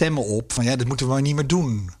gingen de stemmen op van dit moeten we maar niet meer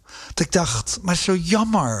doen. Dat ik dacht, maar zo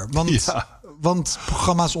jammer. Want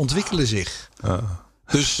programma's ontwikkelen zich.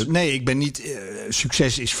 Dus nee, ik ben niet...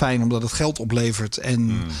 succes is fijn omdat het geld oplevert.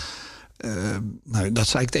 En dat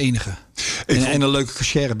is eigenlijk het enige. En een leuke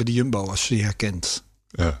cashier bij de Jumbo, als ze die herkent.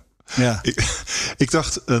 Ja. Ik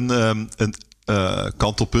dacht, een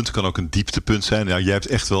kantelpunt kan ook een dieptepunt zijn. Nou, jij hebt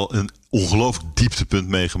echt wel een ongelooflijk dieptepunt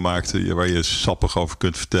meegemaakt... waar je sappig over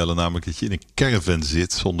kunt vertellen. Namelijk dat je in een caravan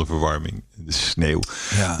zit zonder verwarming. In de sneeuw.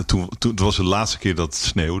 Ja. Toen was de laatste keer dat het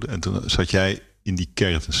sneeuwde. En toen zat jij in die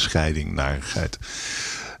caravanscheiding, narigheid.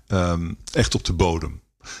 Echt op de bodem.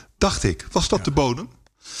 Dacht ik, was dat de bodem?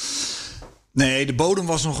 Nee, de bodem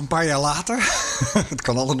was nog een paar jaar later. Het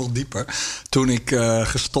kan altijd nog dieper. Toen ik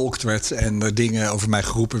gestalkt werd en er dingen over mij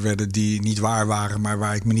geroepen werden die niet waar waren, maar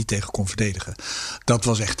waar ik me niet tegen kon verdedigen. Dat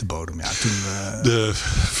was echt de bodem. Ja, toen, de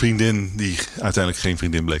vriendin die uiteindelijk geen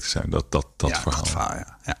vriendin bleek te zijn. Dat verhaal. Dat verhaal,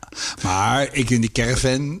 ja. Maar ik in die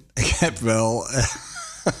caravan, ik heb wel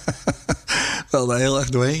daar heel erg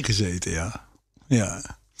doorheen gezeten,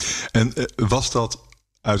 ja. En was dat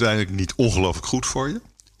uiteindelijk niet ongelooflijk goed voor je?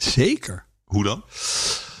 Zeker. Hoe dan?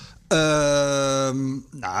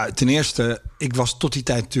 Ten eerste, ik was tot die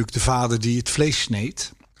tijd natuurlijk de vader die het vlees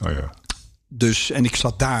sneed. Oh ja. Dus, en ik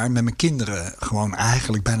zat daar met mijn kinderen gewoon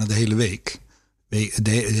eigenlijk bijna de hele week.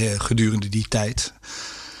 Gedurende die tijd.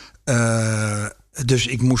 Dus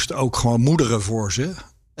ik moest ook gewoon moederen voor ze.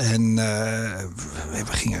 En we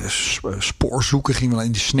gingen spoor zoeken, gingen we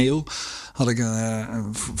in de sneeuw. Had ik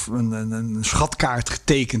een schatkaart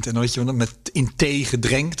getekend. En dan weet je met in thee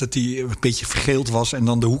gedrenkt, dat die een beetje vergeeld was. En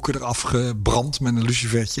dan de hoeken eraf gebrand met een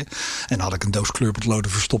lucifertje. En dan had ik een doos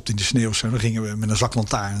kleurpotloden verstopt in de sneeuw. Zo, dan gingen we met een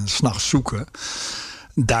zaklantaarn 's nachts zoeken.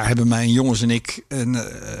 Daar hebben mijn jongens en ik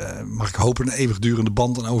mag ik hopen, een eeuwigdurende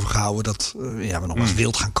band aan overgehouden. Dat we nog eens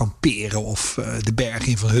wild gaan kamperen of de berg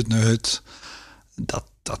in van hut naar hut.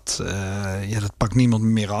 Dat pakt niemand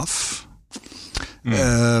meer af.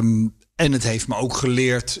 En het heeft me ook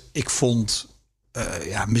geleerd. Ik vond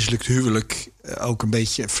mislukt huwelijk ook een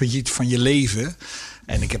beetje failliet van je leven.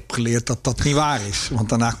 En ik heb geleerd dat dat niet waar is. Want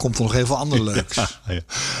daarna komt er nog heel veel ander leuks.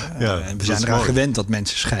 En we zijn eraan gewend dat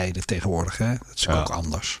mensen scheiden tegenwoordig. Hè? Dat is ook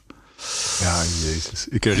anders. Ja, jezus.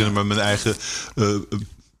 Ik herinner me mijn eigen...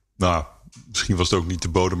 misschien was het ook niet de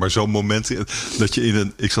bodem, maar zo'n moment dat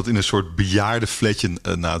je ik zat in een soort bejaardenflatje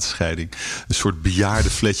na de scheiding. Een soort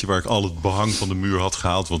bejaardenflatje waar ik al het behang van de muur had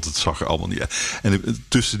gehaald, want het zag er allemaal niet uit. En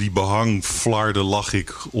tussen die behangflarden lag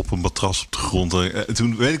ik op een matras op de grond. En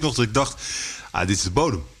toen weet ik nog dat ik dacht, dit is de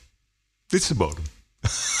bodem. Dit is de bodem.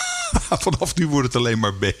 Vanaf nu wordt het alleen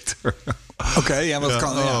maar beter. Oké, maar dat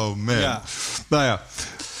kan. Oh man. Ja. Nou ja.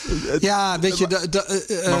 Ja, weet je...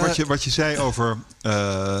 Maar wat je zei over...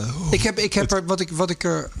 Ik heb er wat ik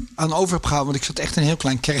er aan over heb gehouden... want ik zat echt in een heel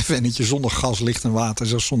klein caravannetje... zonder gas, licht en water,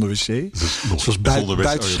 zelfs zonder wc. Zoals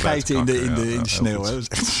buiten schijten in de sneeuw. Hè. Dat is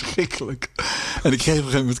echt verschrikkelijk. En op een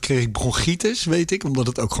gegeven moment kreeg ik bronchitis, weet ik... omdat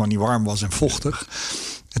het ook gewoon niet warm was en vochtig.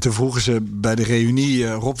 En toen vroegen ze bij de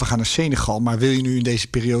reunie... Rob, we gaan naar Senegal, maar wil je nu in deze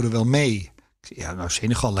periode wel mee? Ja,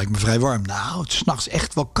 Senegal lijkt me vrij warm. Nou, het is 's nachts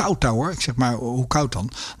echt wel koud daar, hoor. Ik zeg, maar hoe koud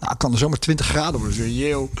dan? Nou, kan er zomaar 20 graden worden.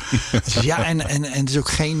 Zo, ja, en het is ook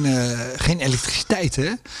geen elektriciteit,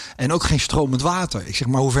 hè? En ook geen stromend water. Ik zeg,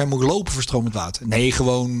 maar hoe ver moet ik lopen voor stromend water? Nee,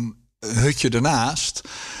 gewoon een hutje ernaast.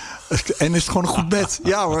 En is het gewoon een goed bed?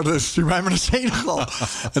 Ja hoor, dus stuur mij maar naar Senegal.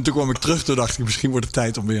 En toen kwam ik terug, toen dacht ik, misschien wordt het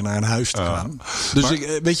tijd om weer naar een huis te gaan. Dus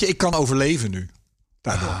maar, ik kan overleven nu.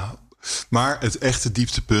 Daardoor. Maar het echte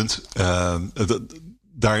dieptepunt,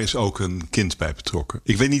 daar is ook een kind bij betrokken.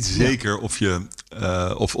 Ik weet niet zeker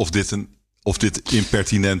of dit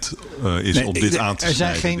impertinent is om dit aan te snijden. Er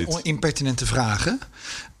zijn geen impertinente vragen.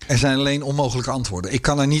 Er zijn alleen onmogelijke antwoorden. Ik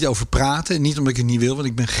kan er niet over praten. Niet omdat ik het niet wil, want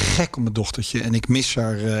ik ben gek om mijn dochtertje. En ik mis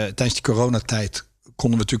haar tijdens die coronatijd.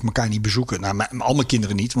 Konden we natuurlijk elkaar niet bezoeken. Nou, al mijn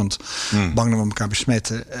kinderen niet, want bang dat we elkaar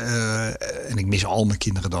besmetten. En ik mis al mijn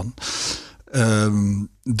kinderen dan.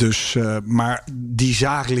 Maar die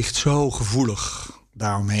zaak ligt zo gevoelig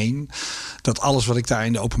daaromheen, dat alles wat ik daar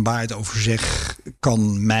in de openbaarheid over zeg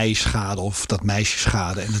kan mij schaden of dat meisje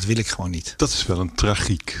schaden. En dat wil ik gewoon niet. Dat is wel een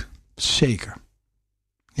tragiek. Zeker.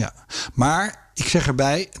 Ja. Maar ik zeg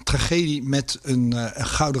erbij, een tragedie met een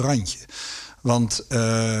gouden randje. Want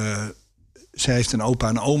Zij heeft een opa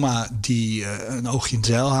en oma die een oogje in het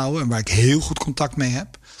zeil houden. En waar ik heel goed contact mee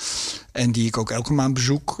heb. En die ik ook elke maand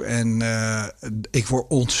bezoek. En ik word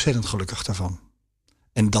ontzettend gelukkig daarvan.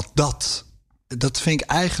 En dat vind ik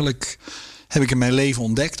eigenlijk... heb ik in mijn leven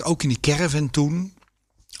ontdekt. Ook in die caravan toen.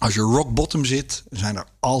 Als je rock bottom zit, zijn er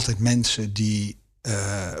altijd mensen die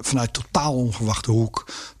vanuit totaal onverwachte hoek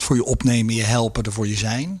het voor je opnemen, je helpen, er voor je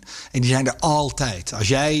zijn. En die zijn er altijd. Als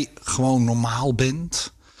jij gewoon normaal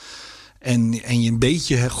bent en je een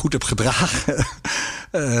beetje goed hebt gedragen,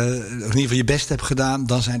 in ieder geval je best hebt gedaan,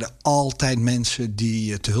 dan zijn er altijd mensen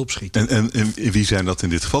die te hulp schieten. En wie zijn dat in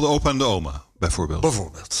dit geval? De opa en de oma, bijvoorbeeld?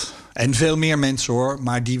 Bijvoorbeeld. En veel meer mensen hoor,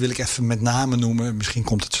 maar die wil ik even met name noemen. Misschien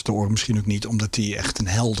komt het ze te oren, misschien ook niet, omdat die echt een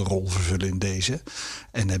heldenrol vervullen in deze.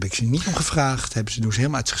 En daar heb ik ze niet om gevraagd, doen ze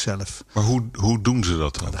helemaal uit zichzelf. Maar hoe doen ze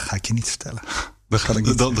dat dan? Dat ga ik je niet vertellen.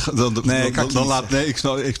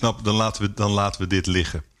 Ik snap. Dan laten we dit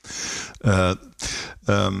liggen. We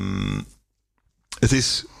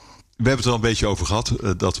hebben het er al een beetje over gehad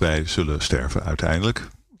dat wij zullen sterven uiteindelijk.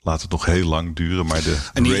 Laat het nog heel lang duren, maar de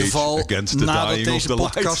in ieder rage geval against the nadat dying deze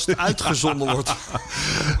of the podcast light uitgezonden wordt.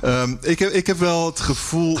 Ik heb wel het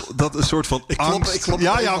gevoel dat een soort van angst... Ik klop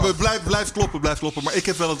blijf kloppen. Maar ik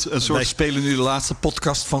heb wel een soort... Wij spelen nu de laatste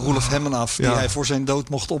podcast van Roelof Hemmen af, die hij voor zijn dood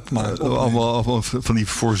mocht opnemen. Allemaal van die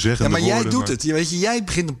voorzeggende woorden. Maar jij doet het. Weet je, jij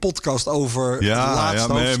begint een podcast over het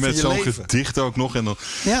laatste hoofdstuk met van je zo'n leven. gedicht ook nog. En dan...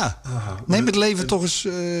 Ja, neem het leven toch eens...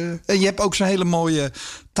 En je hebt ook zo'n hele mooie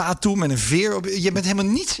tattoo met een veer op. Je bent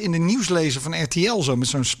helemaal niets in de nieuwslezer van RTL zo met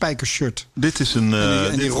zo'n spijkershirt. Dit is een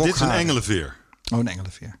engelenveer. Oh, een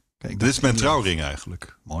engelenveer. Kijk, dit is mijn trouwring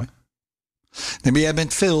eigenlijk. Mooi. Nee, maar jij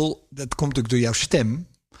bent veel... Dat komt ook door jouw stem.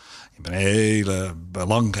 Je hebt een hele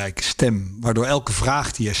belangrijke stem. Waardoor elke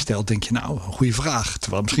vraag die jij stelt, denk je, nou, een goede vraag.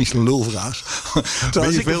 Terwijl misschien is het een lulvraag.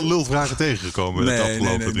 Ben je veel lulvragen tegengekomen de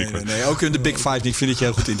afgelopen 3 keer? Nee, ook in de Big Five. Ik vind dat je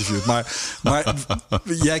heel goed interviewt. Maar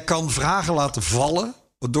jij kan vragen laten vallen...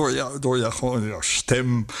 Door jouw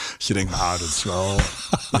stem. Dat je denkt, nou, dat is wel...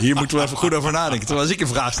 Hier moeten we even goed over nadenken. Terwijl als ik een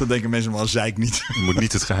vraag stel, denken mensen, maar zei ik niet. Je moet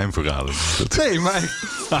niet het geheim verraden. Nee,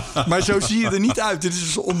 maar zo zie je er niet uit. Dit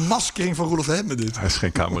is een ontmaskering van Roelof Hemmen, dit. Hij is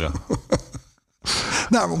geen camera.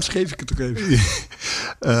 Nou, omschreef ik het ook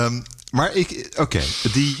even. Maar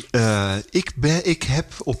ik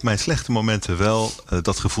heb op mijn slechte momenten wel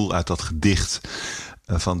dat gevoel uit dat gedicht...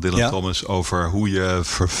 van Dylan Thomas over hoe je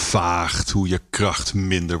vervaagt, hoe je kracht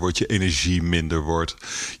minder wordt, je energie minder wordt,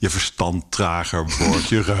 je verstand trager wordt,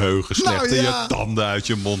 je geheugen slechter, je tanden uit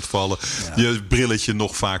je mond vallen, je brilletje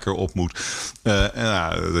nog vaker op moet. Dat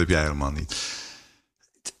heb jij helemaal niet.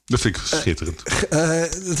 Dat vind ik schitterend.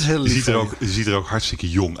 Dat is heel lief. Je ziet er ook hartstikke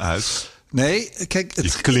jong uit. Nee, kijk...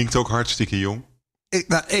 Je klinkt ook hartstikke jong.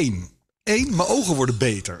 Eén, mijn ogen worden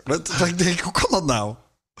beter. Ik denk, hoe kan dat nou?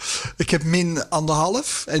 Ik heb -1,5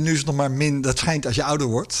 en nu is het nog maar min. Dat schijnt als je ouder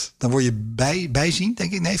wordt, dan word je bijzien,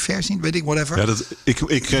 denk ik. Nee, verzien, weet ik, whatever. Ja,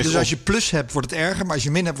 ik kreeg dus als je plus hebt, wordt het erger, maar als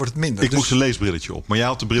je min hebt, wordt het minder. Ik moest een leesbrilletje op, maar jij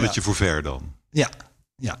had een brilletje voor ver dan. Ja.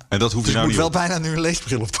 En dat hoeft dus nou je moet niet wel bijna nu een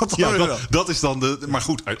leesbril op. Dat is dan de... Maar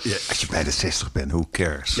goed, als je bij de 60 bent, who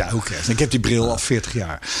cares? Ja, who cares? Ik heb die bril al 40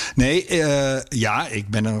 jaar. Nee, ik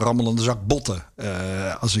ben een rammelende zak botten.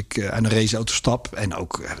 Als ik aan een raceauto stap. En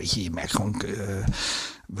ook, weet je merkt gewoon...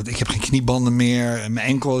 ik heb geen kniebanden meer. Mijn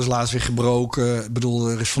enkel is laatst weer gebroken. Ik bedoel,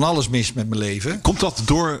 er is van alles mis met mijn leven. Komt dat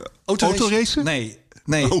door autoracen?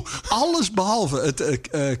 Nee. Alles behalve.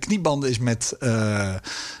 Het kniebanden is met...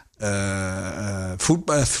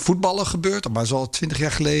 voetballen gebeurd, maar is al 20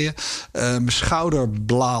 jaar geleden. Mijn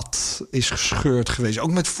schouderblad is gescheurd geweest,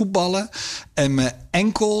 ook met voetballen. En mijn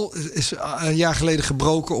enkel is een jaar geleden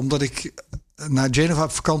gebroken omdat ik naar Genova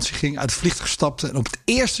op vakantie ging, uit het vliegtuig stapte en op het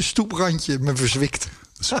eerste stoeprandje me verzwikte.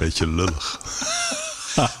 Dat is een beetje lullig.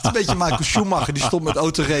 Het is een beetje Michael Schumacher, die stopt met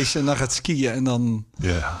autoracen en dan gaat skiën en dan...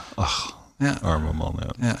 Ja, arme man.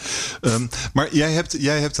 Ja. Maar jij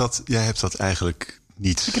hebt dat eigenlijk...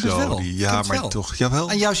 Niet ik heb zo. het wel. Maar toch. Jawel.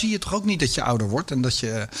 En jou zie je toch ook niet dat je ouder wordt en dat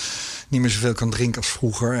je niet meer zoveel kan drinken als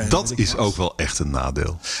vroeger. En dat is ook wel echt een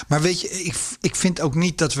nadeel. Maar weet je, ik vind ook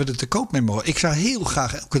niet dat we er te koop mee mogen. Ik zou heel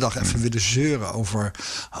graag elke dag even willen zeuren over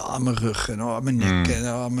mijn rug en mijn nek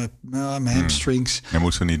en mijn hamstrings. Dat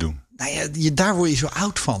moeten we niet doen. Nou ja, daar word je zo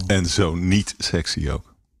oud van. En zo niet sexy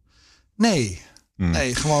ook. Nee.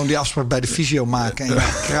 Nee, gewoon die afspraak bij de fysio maken en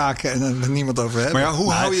kraken en er niemand over hebben. Maar ja,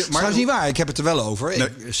 hoe hou je... Maar dat is niet waar, ik heb het er wel over. Nee,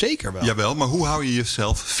 zeker wel. Jawel, maar hoe hou je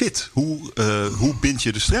jezelf fit? Hoe bind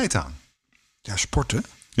je de strijd aan? Ja, sporten.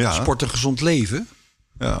 Ja. Sporten, gezond leven.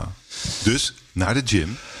 Ja. Dus naar de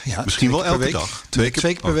gym. Ja, misschien wel elke dag. 2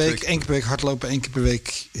 keer per week. 1 keer per week hardlopen, 1 keer per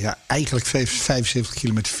week. Ja, eigenlijk 75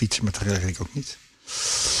 kilometer fietsen, maar dat regel ik ook niet.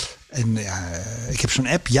 En ik heb zo'n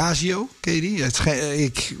app, Yazio, ken je die?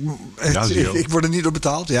 Ik word er niet door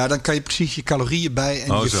betaald. Ja, dan kan je precies je calorieën bij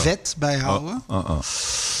en je vet bijhouden.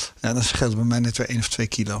 Ja, dan scheelt het bij mij net weer 1 of 2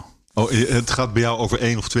 kilo. Oh, het gaat bij jou over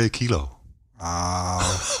 1 of 2 kilo?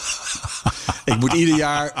 Ik moet ieder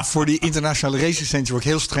jaar voor die internationale race-licentie word ik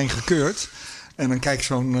heel streng gekeurd. En dan kijkt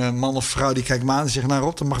zo'n man of vrouw, die kijkt me aan en zegt, nou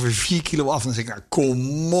Rob, dan mag weer 4 kilo af. En dan zeg ik, nou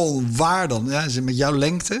kom on, waar dan? Ja, met jouw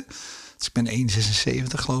lengte, dus ik ben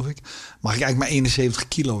 1,76 geloof ik, mag ik eigenlijk maar 71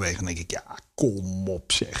 kilo wegen. Dan denk ik, ja, kom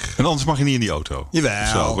op zeg. En anders mag je niet in die auto? Jawel,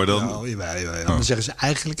 zo, maar dan... jawel. Dan zeggen ze,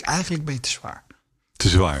 eigenlijk ben je te zwaar. Te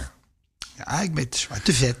zwaar? Ja, eigenlijk ben je te zwaar.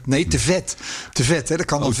 Te vet. Nee, te vet. Te vet, hè. Er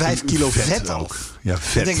kan dan 5 kilo vet ook. Ja,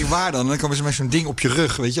 vet. Dan denk ik, waar dan? Dan komen ze met zo'n ding op je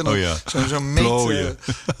rug, weet je. Dan, zo'n meet. Dan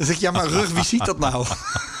zeg ik, ja, maar rug, wie ziet dat nou?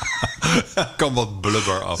 Kan wat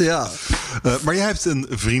blubber af. Ja. Maar jij hebt een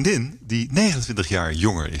vriendin die 29 jaar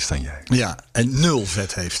jonger is dan jij. Ja, en 0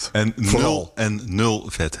 vet heeft. En 0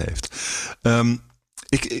 vet heeft.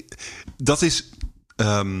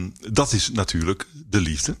 Dat is natuurlijk de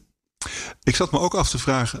liefde. Ik zat me ook af te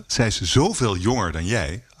vragen, zij is zoveel jonger dan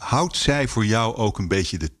jij. Houdt zij voor jou ook een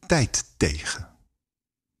beetje de tijd tegen?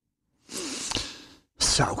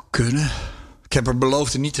 Zou kunnen. Ik heb haar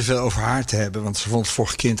beloofd er niet te veel over haar te hebben. Want ze vond het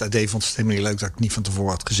vorige kind uit vond het helemaal niet leuk dat ik het niet van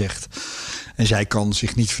tevoren had gezegd. En zij kan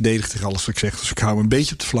zich niet verdedigen tegen alles wat ik zeg. Dus ik hou me een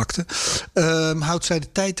beetje op de vlakte. Houdt zij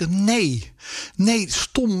de tijd er? Nee. Nee,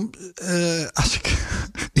 stom. Als ik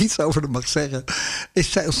iets over hem mag zeggen.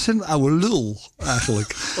 Is zij ontzettend oude lul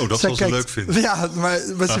eigenlijk. Oh, dat zal ze leuk vinden. Ja, maar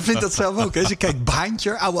ze vindt dat zelf ook. Hè. Ze kijkt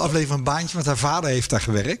Baantje, oude aflevering van Baantje. Want haar vader heeft daar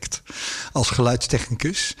gewerkt. Als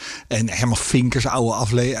geluidstechnicus. En Herman Vinkers,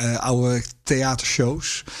 oude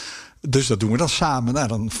theatershows. Dus dat doen we dan samen. Nou,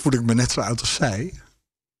 dan voel ik me net zo oud als zij.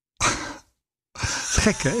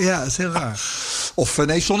 Gek, hè? Ja, dat is heel raar. Of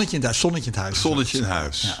nee, Zonnetje in huis. Zonnetje in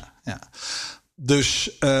huis. Ja.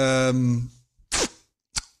 Dus,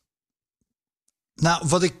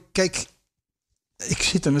 nou, kijk, ik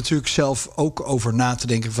zit er natuurlijk zelf ook over na te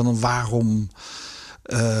denken van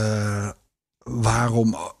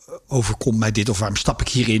waarom overkomt mij dit of waarom stap ik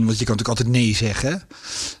hierin? Want je kan natuurlijk altijd nee zeggen.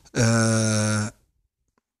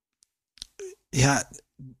 Ja,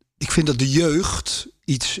 ik vind dat de jeugd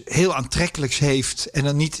iets heel aantrekkelijks heeft. En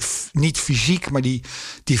dan niet fysiek, maar die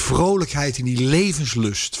vrolijkheid en die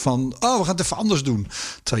levenslust van, we gaan het even anders doen.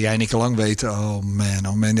 Terwijl jij en ik al lang weten, oh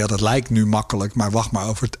man, ja, dat lijkt nu makkelijk. Maar wacht maar,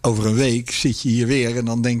 over een week zit je hier weer en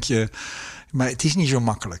dan denk je, maar het is niet zo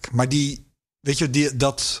makkelijk. Maar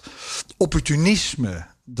dat opportunisme,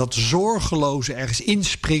 dat zorgeloze ergens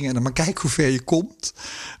inspringen en dan maar kijken hoe ver je komt.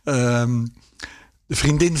 De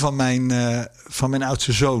vriendin van mijn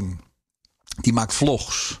oudste zoon, die maakt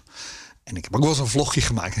vlogs. En ik heb ook wel eens een vlogje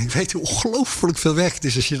gemaakt. En ik weet hoe ongelooflijk veel werk het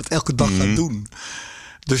is als je dat elke dag gaat doen.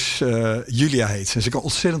 Dus Julia heet ze. Ze kan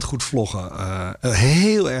ontzettend goed vloggen.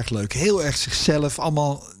 Heel erg leuk. Heel erg zichzelf.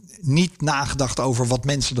 Allemaal niet nagedacht over wat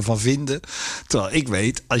mensen ervan vinden. Terwijl ik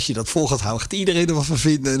weet, als je dat vol gaat houden, gaat iedereen er wat van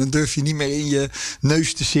vinden. En dan durf je niet meer in je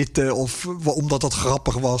neus te zitten. Of omdat dat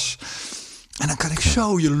grappig was. En dan kan ik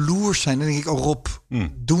zo jaloers zijn. Dan denk ik, oh Rob,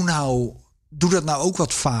 doe dat nou ook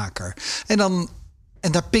wat vaker.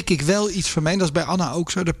 En daar pik ik wel iets van mee. En dat is bij Anna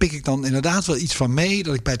ook zo. Daar pik ik dan inderdaad wel iets van mee.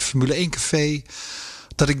 Dat ik bij het Formule 1 café,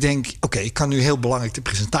 dat ik denk, oké, ik kan nu heel belangrijk de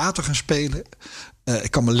presentator gaan spelen.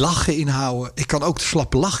 Ik kan mijn lachen inhouden. Ik kan ook de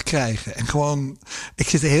slappe lach krijgen. En gewoon, ik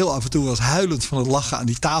zit er heel af en toe wel eens huilend van het lachen aan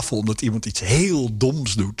die tafel. Omdat iemand iets heel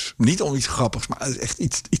doms doet. Niet om iets grappigs, maar echt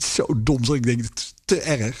iets zo doms. Dat ik denk, het is te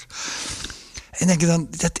erg. En denk je dan,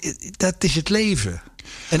 dat is het leven.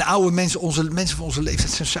 En oude mensen, mensen van onze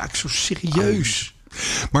leeftijd zijn zaken zo serieus.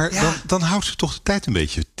 Maar dan houdt ze toch de tijd een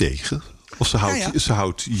beetje tegen? Of ze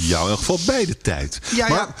houdt jou in ieder geval bij de tijd.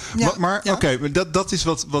 Oké, dat is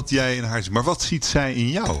wat jij in haar ziet. Maar wat ziet zij in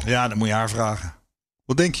jou? Ja, dan moet je haar vragen.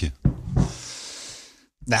 Wat denk je?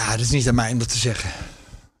 Nou, dat is niet aan mij om dat te zeggen.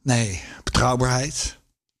 Nee, betrouwbaarheid.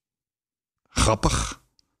 Grappig.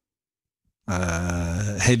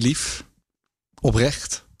 Heel lief.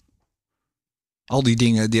 Oprecht. Al die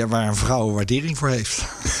dingen waar een vrouw waardering voor heeft.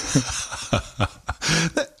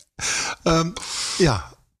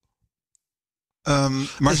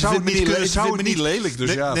 Maar zou het niet kunnen? Zou het niet lelijk?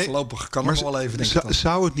 Dus voorlopig kan het wel even denken.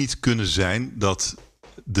 Zou het niet kunnen zijn dat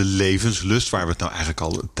de levenslust, waar we het nou eigenlijk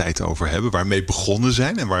al een tijd over hebben, waarmee begonnen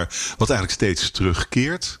zijn en wat eigenlijk steeds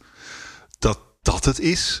terugkeert, dat het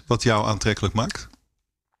is wat jou aantrekkelijk maakt?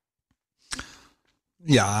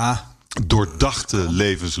 Ja. Doordachte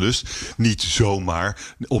levenslust. Niet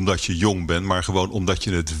zomaar omdat je jong bent, maar gewoon omdat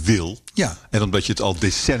je het wil. Ja. En omdat je het al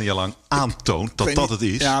decennia lang aantoont dat het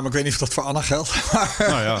is. Ja, maar ik weet niet of dat voor Anna geldt.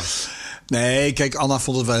 Nou ja. Nee, kijk, Anna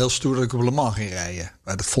vond het wel heel stoer dat ik op Le Mans ging rijden.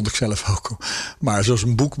 Maar dat vond ik zelf ook. Maar zoals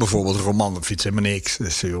een boek bijvoorbeeld, een roman, dat vindt ze helemaal niks.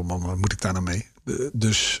 Dus joh, man, wat moet ik daar nou mee?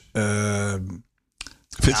 Dus...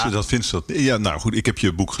 Vindt ze dat? Ja, nou goed, ik heb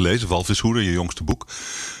je boek gelezen, Walvishoeder, je jongste boek.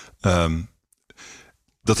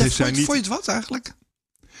 Dat heeft zij niet... Vond je het wat eigenlijk?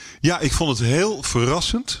 Ja, ik vond het heel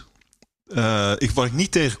verrassend. Wat ik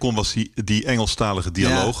niet tegenkom was die Engelstalige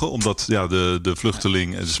dialogen. Ja. Omdat de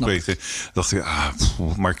vluchteling en de spreker... dacht ik,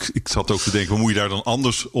 maar ik zat ook te denken... wat moet je daar dan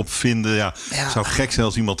anders op vinden? Ja, het zou gek zijn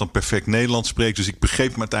als iemand dan perfect Nederlands spreekt. Dus ik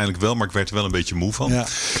begreep hem uiteindelijk wel, maar ik werd er wel een beetje moe van. Ja,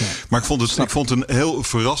 okay. Maar ik vond het heel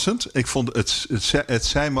verrassend. Ik vond het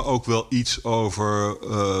zei me ook wel iets over...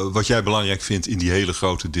 wat jij belangrijk vindt in die hele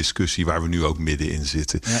grote discussie... waar we nu ook middenin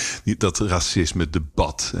zitten. Ja. Dat racisme,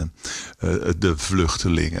 debat en de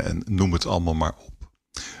vluchtelingen en noem het allemaal maar op.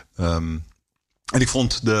 En ik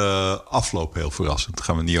vond de afloop heel verrassend. Daar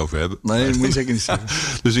gaan we het niet over hebben. Nee, dat moet je zeker niet zeggen.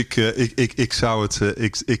 Dus ik zou het...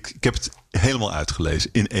 Ik heb het helemaal uitgelezen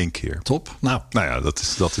in 1 keer. Top. Nou ja,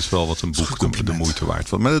 dat is wel wat een boek de moeite waard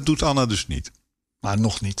was. Maar dat doet Anna dus niet. Maar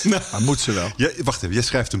nog niet. Nee. Maar moet ze wel. Wacht even, jij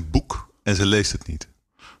schrijft een boek en ze leest het niet.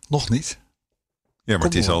 Nog niet. Ja, maar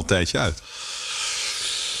het is al een tijdje uit.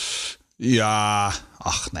 Ja,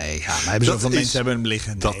 ach nee. Ja, maar hebben zoveel mensen hebben hem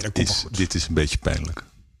liggen. Nee, dit is een beetje pijnlijk.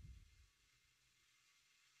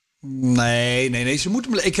 Nee. Ze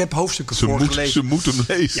moeten hem. Ik heb hoofdstukken voorgelezen. Ze moeten hem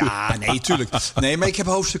lezen. Ja, nee, tuurlijk. Nee, maar ik heb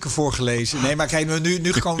hoofdstukken voorgelezen. Nee, maar kijk,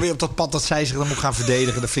 nu komen we weer op dat pad dat zij zich dan moet gaan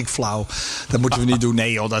verdedigen. Dat vind ik flauw. Dat moeten we niet doen.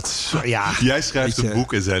 Nee, joh, ja. Jij schrijft een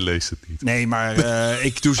boek en zij leest het niet. Nee, maar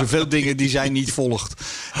ik doe zoveel dingen die zij niet volgt.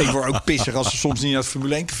 Ik word ook pissig als ze soms niet naar het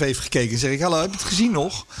Formule 1 café heeft gekeken. Dan zeg ik, hallo, heb je het gezien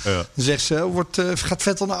nog? Ja. Dan zegt ze, gaat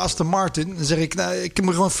Vettel naar Aston Martin? Dan zeg ik, nou, ik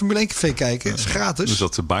moet gewoon Formule 1 café kijken. Dat is gratis. Dus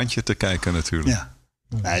dat een baantje te kijken natuurlijk. Ja.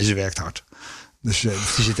 Nee, ze werkt hard. Dus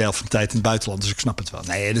die zit de helft van de tijd in het buitenland. Dus ik snap het wel.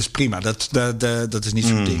 Nee, dat is prima. Dat is niet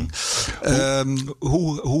zo'n ding.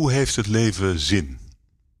 Hoe heeft het leven zin?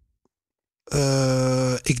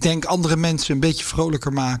 Ik denk andere mensen een beetje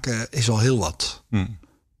vrolijker maken is al heel wat. Het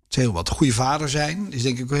is heel wat. Goede vader zijn is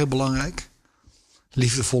denk ik ook heel belangrijk.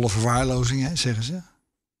 Liefdevolle verwaarlozing, hè, zeggen ze.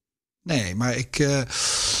 Nee, maar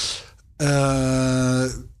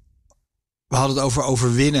we hadden het over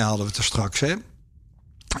overwinnen, hadden we het er straks, hè.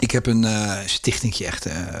 Ik heb een stichtingje echt...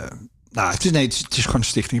 het is gewoon een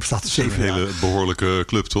stichting. Het bestaat 7 jaar. Een hele behoorlijke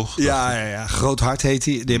club, toch? Ja. Groot Hart heet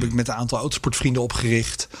die. Die heb ik met een aantal autosportvrienden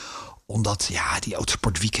opgericht. Omdat, die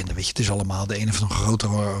autosportweekenden, weet je, het is allemaal de ene van een grote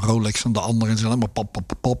Rolex dan de andere. En het is allemaal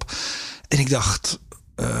pop. En ik dacht,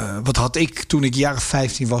 wat had ik toen ik jaren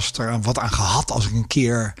 15 was er wat aan gehad als ik een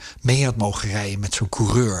keer mee had mogen rijden met zo'n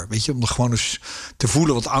coureur. Weet je, om er gewoon eens te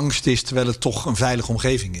voelen wat angst is, terwijl het toch een veilige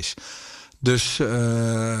omgeving is. Dus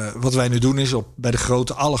wat wij nu doen is bij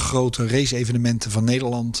alle grote race-evenementen van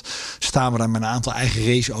Nederland staan we daar met een aantal eigen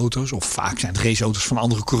raceauto's. Of vaak zijn het raceauto's van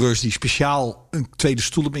andere coureurs die speciaal een tweede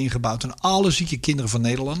stoel hebben ingebouwd. En alle zieke kinderen van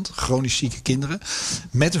Nederland, chronisch zieke kinderen,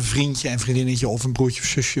 met een vriendje en vriendinnetje of een broertje of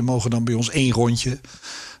zusje mogen dan bij ons 1 rondje.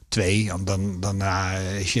 2, dan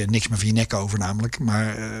is je niks meer van je nek over namelijk.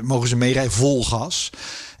 Maar mogen ze meerijden vol gas.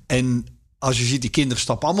 En als je ziet, die kinderen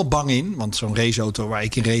stappen allemaal bang in. Want zo'n raceauto waar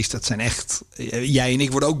ik in race, dat zijn echt... Jij en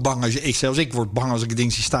ik worden ook bang. Zelfs ik word bang als ik het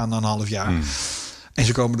ding zie staan na een half jaar. En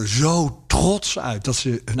ze komen er zo trots uit dat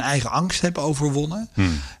ze hun eigen angst hebben overwonnen.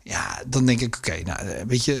 Ja, dan denk ik, oké,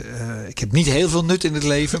 weet je, ik heb niet heel veel nut in het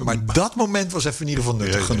leven, maar dat moment was even in ieder geval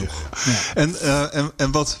nuttig genoeg. Ja.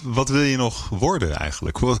 En wat wil je nog worden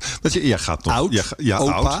eigenlijk? Jij gaat nog oud,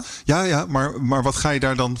 opa. Oud. Ja, maar wat ga je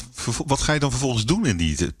daar dan? Wat ga je dan vervolgens doen in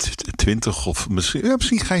die 20 of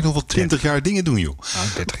misschien ga je nog wel 20 jaar dingen doen, joh.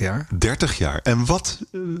 30 jaar. 30 jaar. En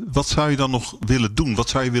wat zou je dan nog willen doen? Wat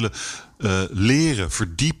zou je willen leren,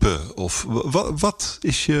 verdiepen? Of wat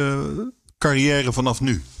is je carrière vanaf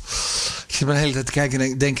nu? Ik zit maar de hele tijd te kijken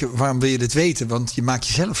en denken, waarom wil je dit weten? Want je maakt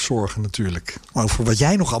jezelf zorgen natuurlijk. Over wat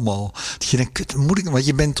jij nog allemaal... Dat je denkt, want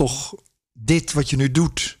je bent toch dit wat je nu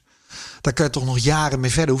doet. Daar kan je toch nog jaren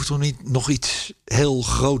mee verder. Hoeft toch niet nog iets heel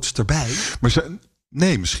groots erbij?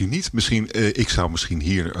 Nee, misschien niet. Ik zou misschien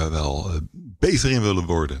hier wel beter in willen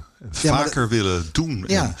worden. Vaker willen doen.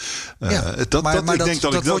 Ja.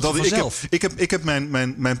 Ik heb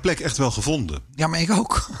mijn plek echt wel gevonden. Ja, maar ik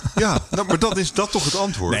ook. Ja, maar dat is toch het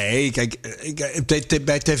antwoord. Nee, kijk,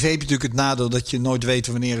 bij tv heb je natuurlijk het nadeel dat je nooit weet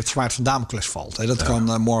wanneer het zwaard van Damocles valt. Hè. Dat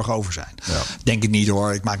kan morgen over zijn. Ja. Denk het niet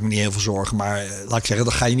hoor. Ik maak me niet heel veel zorgen. Maar laat ik zeggen,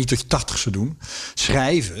 dat ga je niet tot je 80ste doen.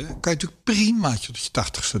 Schrijven kan je natuurlijk prima tot je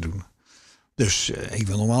 80ste doen. Dus ik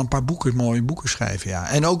wil nog wel een paar mooie boeken schrijven, ja.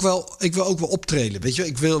 En ik wil ook wel optreden, weet je.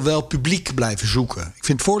 Ik wil wel publiek blijven zoeken. Ik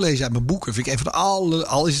vind voorlezen uit mijn boeken, vind ik een van de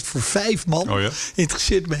al is het voor 5 man,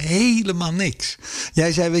 interesseert me helemaal niks.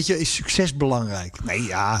 Jij zei, weet je, is succes belangrijk? Nee,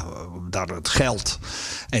 ja, daar het geld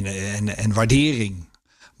en waardering.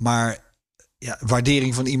 Maar ja,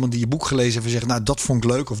 waardering van iemand die je boek gelezen heeft en zegt, nou, dat vond ik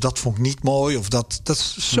leuk of dat vond ik niet mooi of dat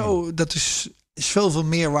is zo, dat is zoveel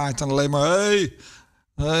meer waard dan alleen maar,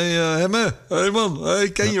 Hemme, man,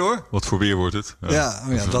 ken je hoor. Wat voor weer wordt het?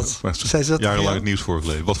 Zei ze dat jarenlang het nieuws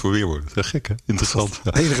voorgelezen. Wat voor weer wordt het? Ja, gek hè? Interessant.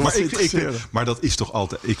 Maar dat is toch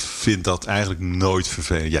altijd... Ik vind dat eigenlijk nooit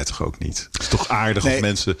vervelend. Jij toch ook niet? Het is toch aardig als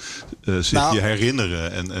mensen zich je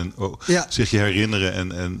herinneren. Zich je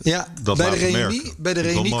herinneren en dat laten merken. Bij de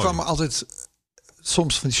reunie kwam er altijd...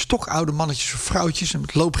 soms van die stokoude mannetjes of vrouwtjes en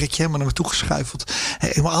met looprekje helemaal naar me toe geschuifeld.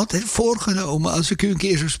 Ik me altijd voorgenomen, als ik u een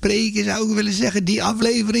keer zou spreken, zou ik willen zeggen, die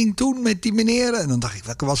aflevering toen met die meneer. En dan dacht ik,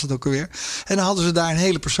 welke was het ook alweer? En dan hadden ze daar een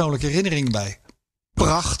hele persoonlijke herinnering bij.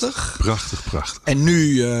 Prachtig. En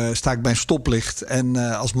nu sta ik bij een stoplicht en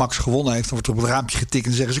als Max gewonnen heeft, dan wordt er op het raampje getikt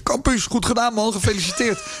en zeggen ze, Campus, goed gedaan man,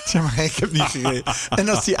 gefeliciteerd. Zeg maar, ik heb niet gereden. En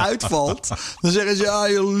als die uitvalt, dan zeggen ze, ja,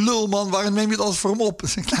 je lul man, waarom neem je het alles voor hem op? Dan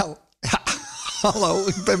zeg ik, nou, ja... Hallo,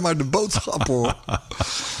 ik ben maar de boodschap hoor.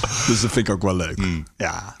 Dus dat vind ik ook wel leuk.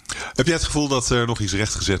 Ja. Heb jij het gevoel dat er nog iets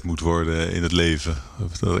rechtgezet moet worden in het leven?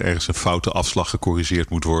 Of dat er ergens een foute afslag gecorrigeerd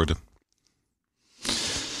moet worden?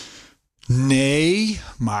 Nee,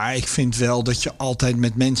 maar ik vind wel dat je altijd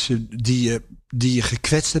met mensen die je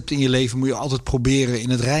gekwetst hebt in je leven, moet je altijd proberen in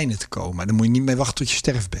het reine te komen. Dan moet je niet mee wachten tot je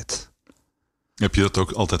sterfbed. Heb je dat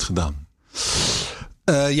ook altijd gedaan?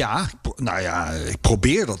 Ik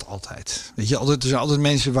probeer dat altijd. Weet je, er zijn altijd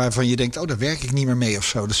mensen waarvan je denkt, daar werk ik niet meer mee of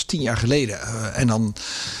zo. Dat is 10 jaar geleden. En dan,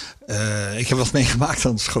 ik heb wat meegemaakt,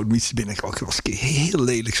 dan schoot me iets binnen. Ik heb was een keer heel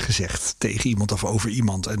lelijks gezegd tegen iemand of over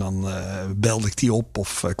iemand. En dan belde ik die op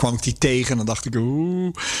of kwam ik die tegen en dan dacht ik,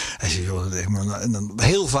 Hij zei, en dan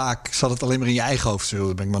heel vaak zat het alleen maar in je eigen hoofd.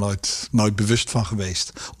 Daar ben ik me nooit bewust van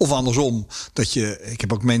geweest. Of andersom, ik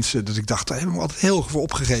heb ook mensen dat ik dacht, daar heb ik me altijd heel erg voor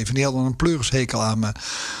opgegeven. Die hadden een pleurishekel aan me.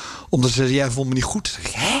 Omdat ze zeiden, jij vond me niet goed. Dan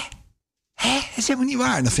zeg ik, dat is helemaal niet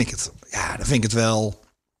waar. En dan vind ik het wel...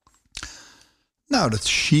 Nou, dat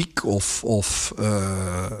is chic of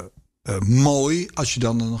mooi als je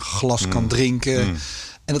dan een glas kan drinken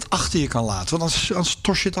en het achter je kan laten. Want anders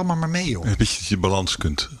tors je het allemaal maar mee, joh. Een beetje je balans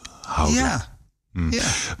kunt houden. Ja. Ja.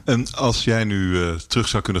 En als jij nu terug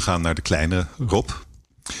zou kunnen gaan naar de kleine Rob,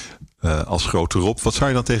 als grote Rob, wat zou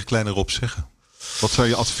je dan tegen kleine Rob zeggen? Wat zou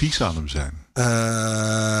je advies aan hem zijn?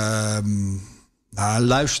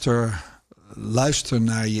 Luister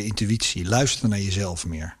naar je intuïtie. Luister naar jezelf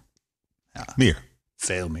meer. Ja. Meer?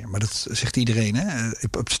 Veel meer. Maar dat zegt iedereen. Hè?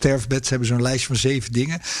 Op het sterfbed hebben ze zo'n lijstje van 7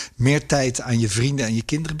 dingen. Meer tijd aan je vrienden en je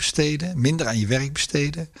kinderen besteden. Minder aan je werk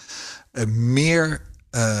besteden. Meer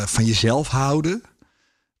van jezelf houden.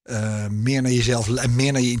 Meer naar jezelf en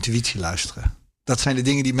meer naar je intuïtie luisteren. Dat zijn de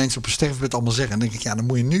dingen die mensen op een sterfbed allemaal zeggen. En dan denk ik, dat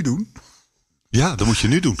moet je nu doen. Ja, dat moet je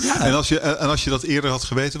nu doen. Ja. En als je dat eerder had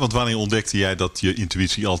geweten, want wanneer ontdekte jij dat je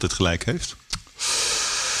intuïtie altijd gelijk heeft?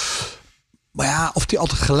 Maar ja, of die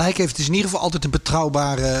altijd gelijk heeft, is in ieder geval altijd een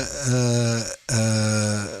betrouwbare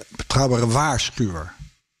waarschuwer.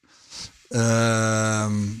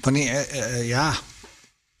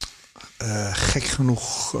 Gek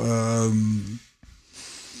genoeg.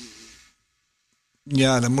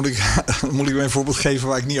 Dan moet ik een voorbeeld geven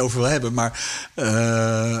waar ik niet over wil hebben. Maar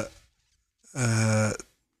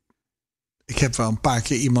ik heb wel een paar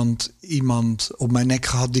keer iemand op mijn nek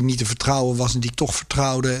gehad die niet te vertrouwen was en die ik toch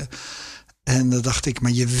vertrouwde. En dan dacht ik,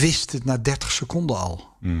 maar je wist het na 30 seconden al.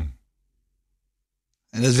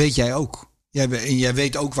 En dat weet jij ook. Jij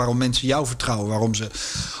weet ook waarom mensen jou vertrouwen.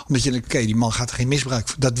 Omdat je denkt, oké, die man gaat er geen misbruik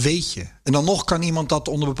van. Dat weet je. En dan nog kan iemand dat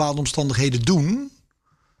onder bepaalde omstandigheden doen.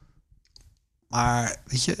 Maar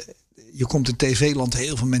weet je komt in tv-land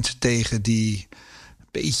heel veel mensen tegen die een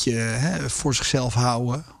beetje voor zichzelf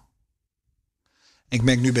houden. Ik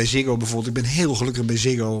merk nu bij Ziggo bijvoorbeeld, ik ben heel gelukkig bij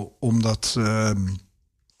Ziggo, omdat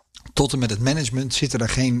tot en met het management zitten daar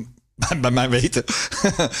geen, bij mij weten,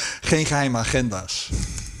 geen geheime agenda's.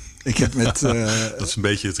 Ik heb dat is een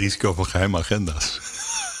beetje het risico van geheime agenda's.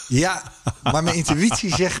 Ja, maar mijn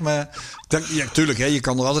intuïtie zegt me, tuurlijk, je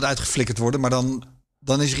kan er altijd uitgeflikkerd worden, maar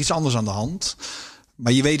dan is er iets anders aan de hand.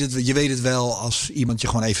 Maar je weet het wel als iemand je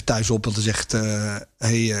gewoon even thuis op en zegt,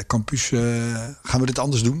 hey Campus, gaan we dit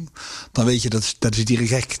anders doen? Dan weet je, dat is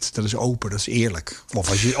direct, dat is open, dat is eerlijk. Of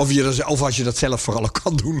als je dat zelf vooral ook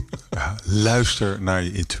kan doen. Ja, luister naar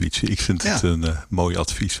je intuïtie. Ik vind het een mooi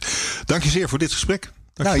advies. Dank je zeer voor dit gesprek.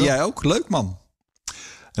 Nou, jij ook. Leuk, man.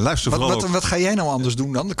 En luister vooral ook. Wat ga jij nou anders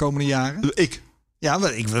doen dan de komende jaren? Ja,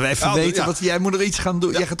 maar ik wil even weten. Want jij moet er iets gaan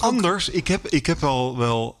doen. Ja, anders. Ik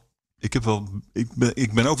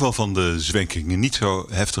ben ook wel van de zwenkingen. Niet zo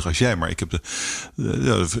heftig als jij. Maar ik heb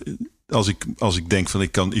als ik denk van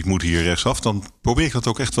ik moet hier rechtsaf, dan probeer ik dat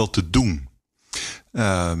ook echt wel te doen.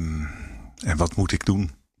 En wat moet ik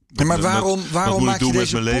doen? Ja, maar waarom maak je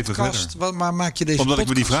deze podcast? Waar maak je deze Omdat podcast? ik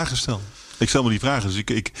me die vragen stel. Ik stel me die vragen. Dus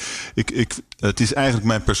het is eigenlijk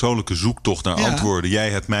mijn persoonlijke zoektocht naar antwoorden. Jij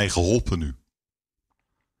hebt mij geholpen nu.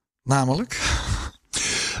 Namelijk?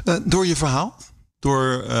 Door je verhaal.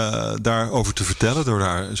 Door daarover te vertellen. Door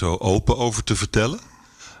daar zo open over te vertellen.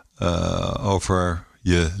 Over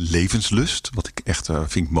je levenslust. Wat ik echt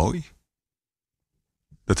vind mooi.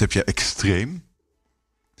 Dat heb je extreem.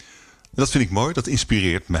 Dat vind ik mooi. Dat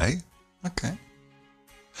inspireert mij. Oké.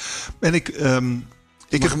 En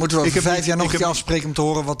moeten we over 5 jaar nog een keer afspreken om te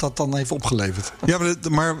horen wat dat dan heeft opgeleverd? Ja,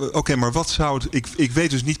 maar wat zou het... Ik weet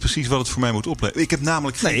dus niet precies wat het voor mij moet opleveren. Ik heb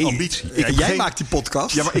namelijk geen ambitie. Jij maakt die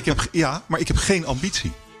podcast. Maar ik heb geen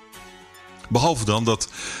ambitie. Behalve dan dat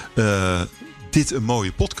dit een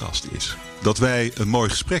mooie podcast is. Dat wij een mooi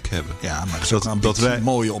gesprek hebben. Ja, maar dat wij een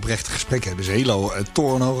mooie oprechte gesprek hebben. Is een hele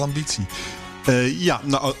torenhoge ambitie.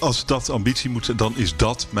 Als dat ambitie moet zijn, dan is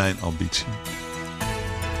dat mijn ambitie.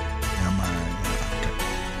 Ja, maar...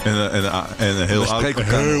 En heel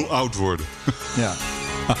oud worden. Ja.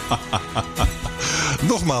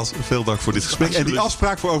 Nogmaals, veel dank voor dit gesprek. En die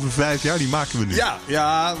afspraak voor over 5 jaar, die maken we nu.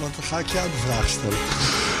 Ja, want dan ga ik jou de vraag stellen.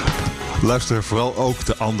 Luister vooral ook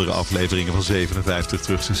de andere afleveringen van 57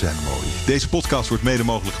 terug. Ze zijn mooi. Deze podcast wordt mede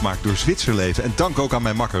mogelijk gemaakt door Zwitserleven. En dank ook aan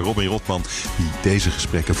mijn makker Robin Rotman, die deze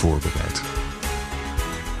gesprekken voorbereidt.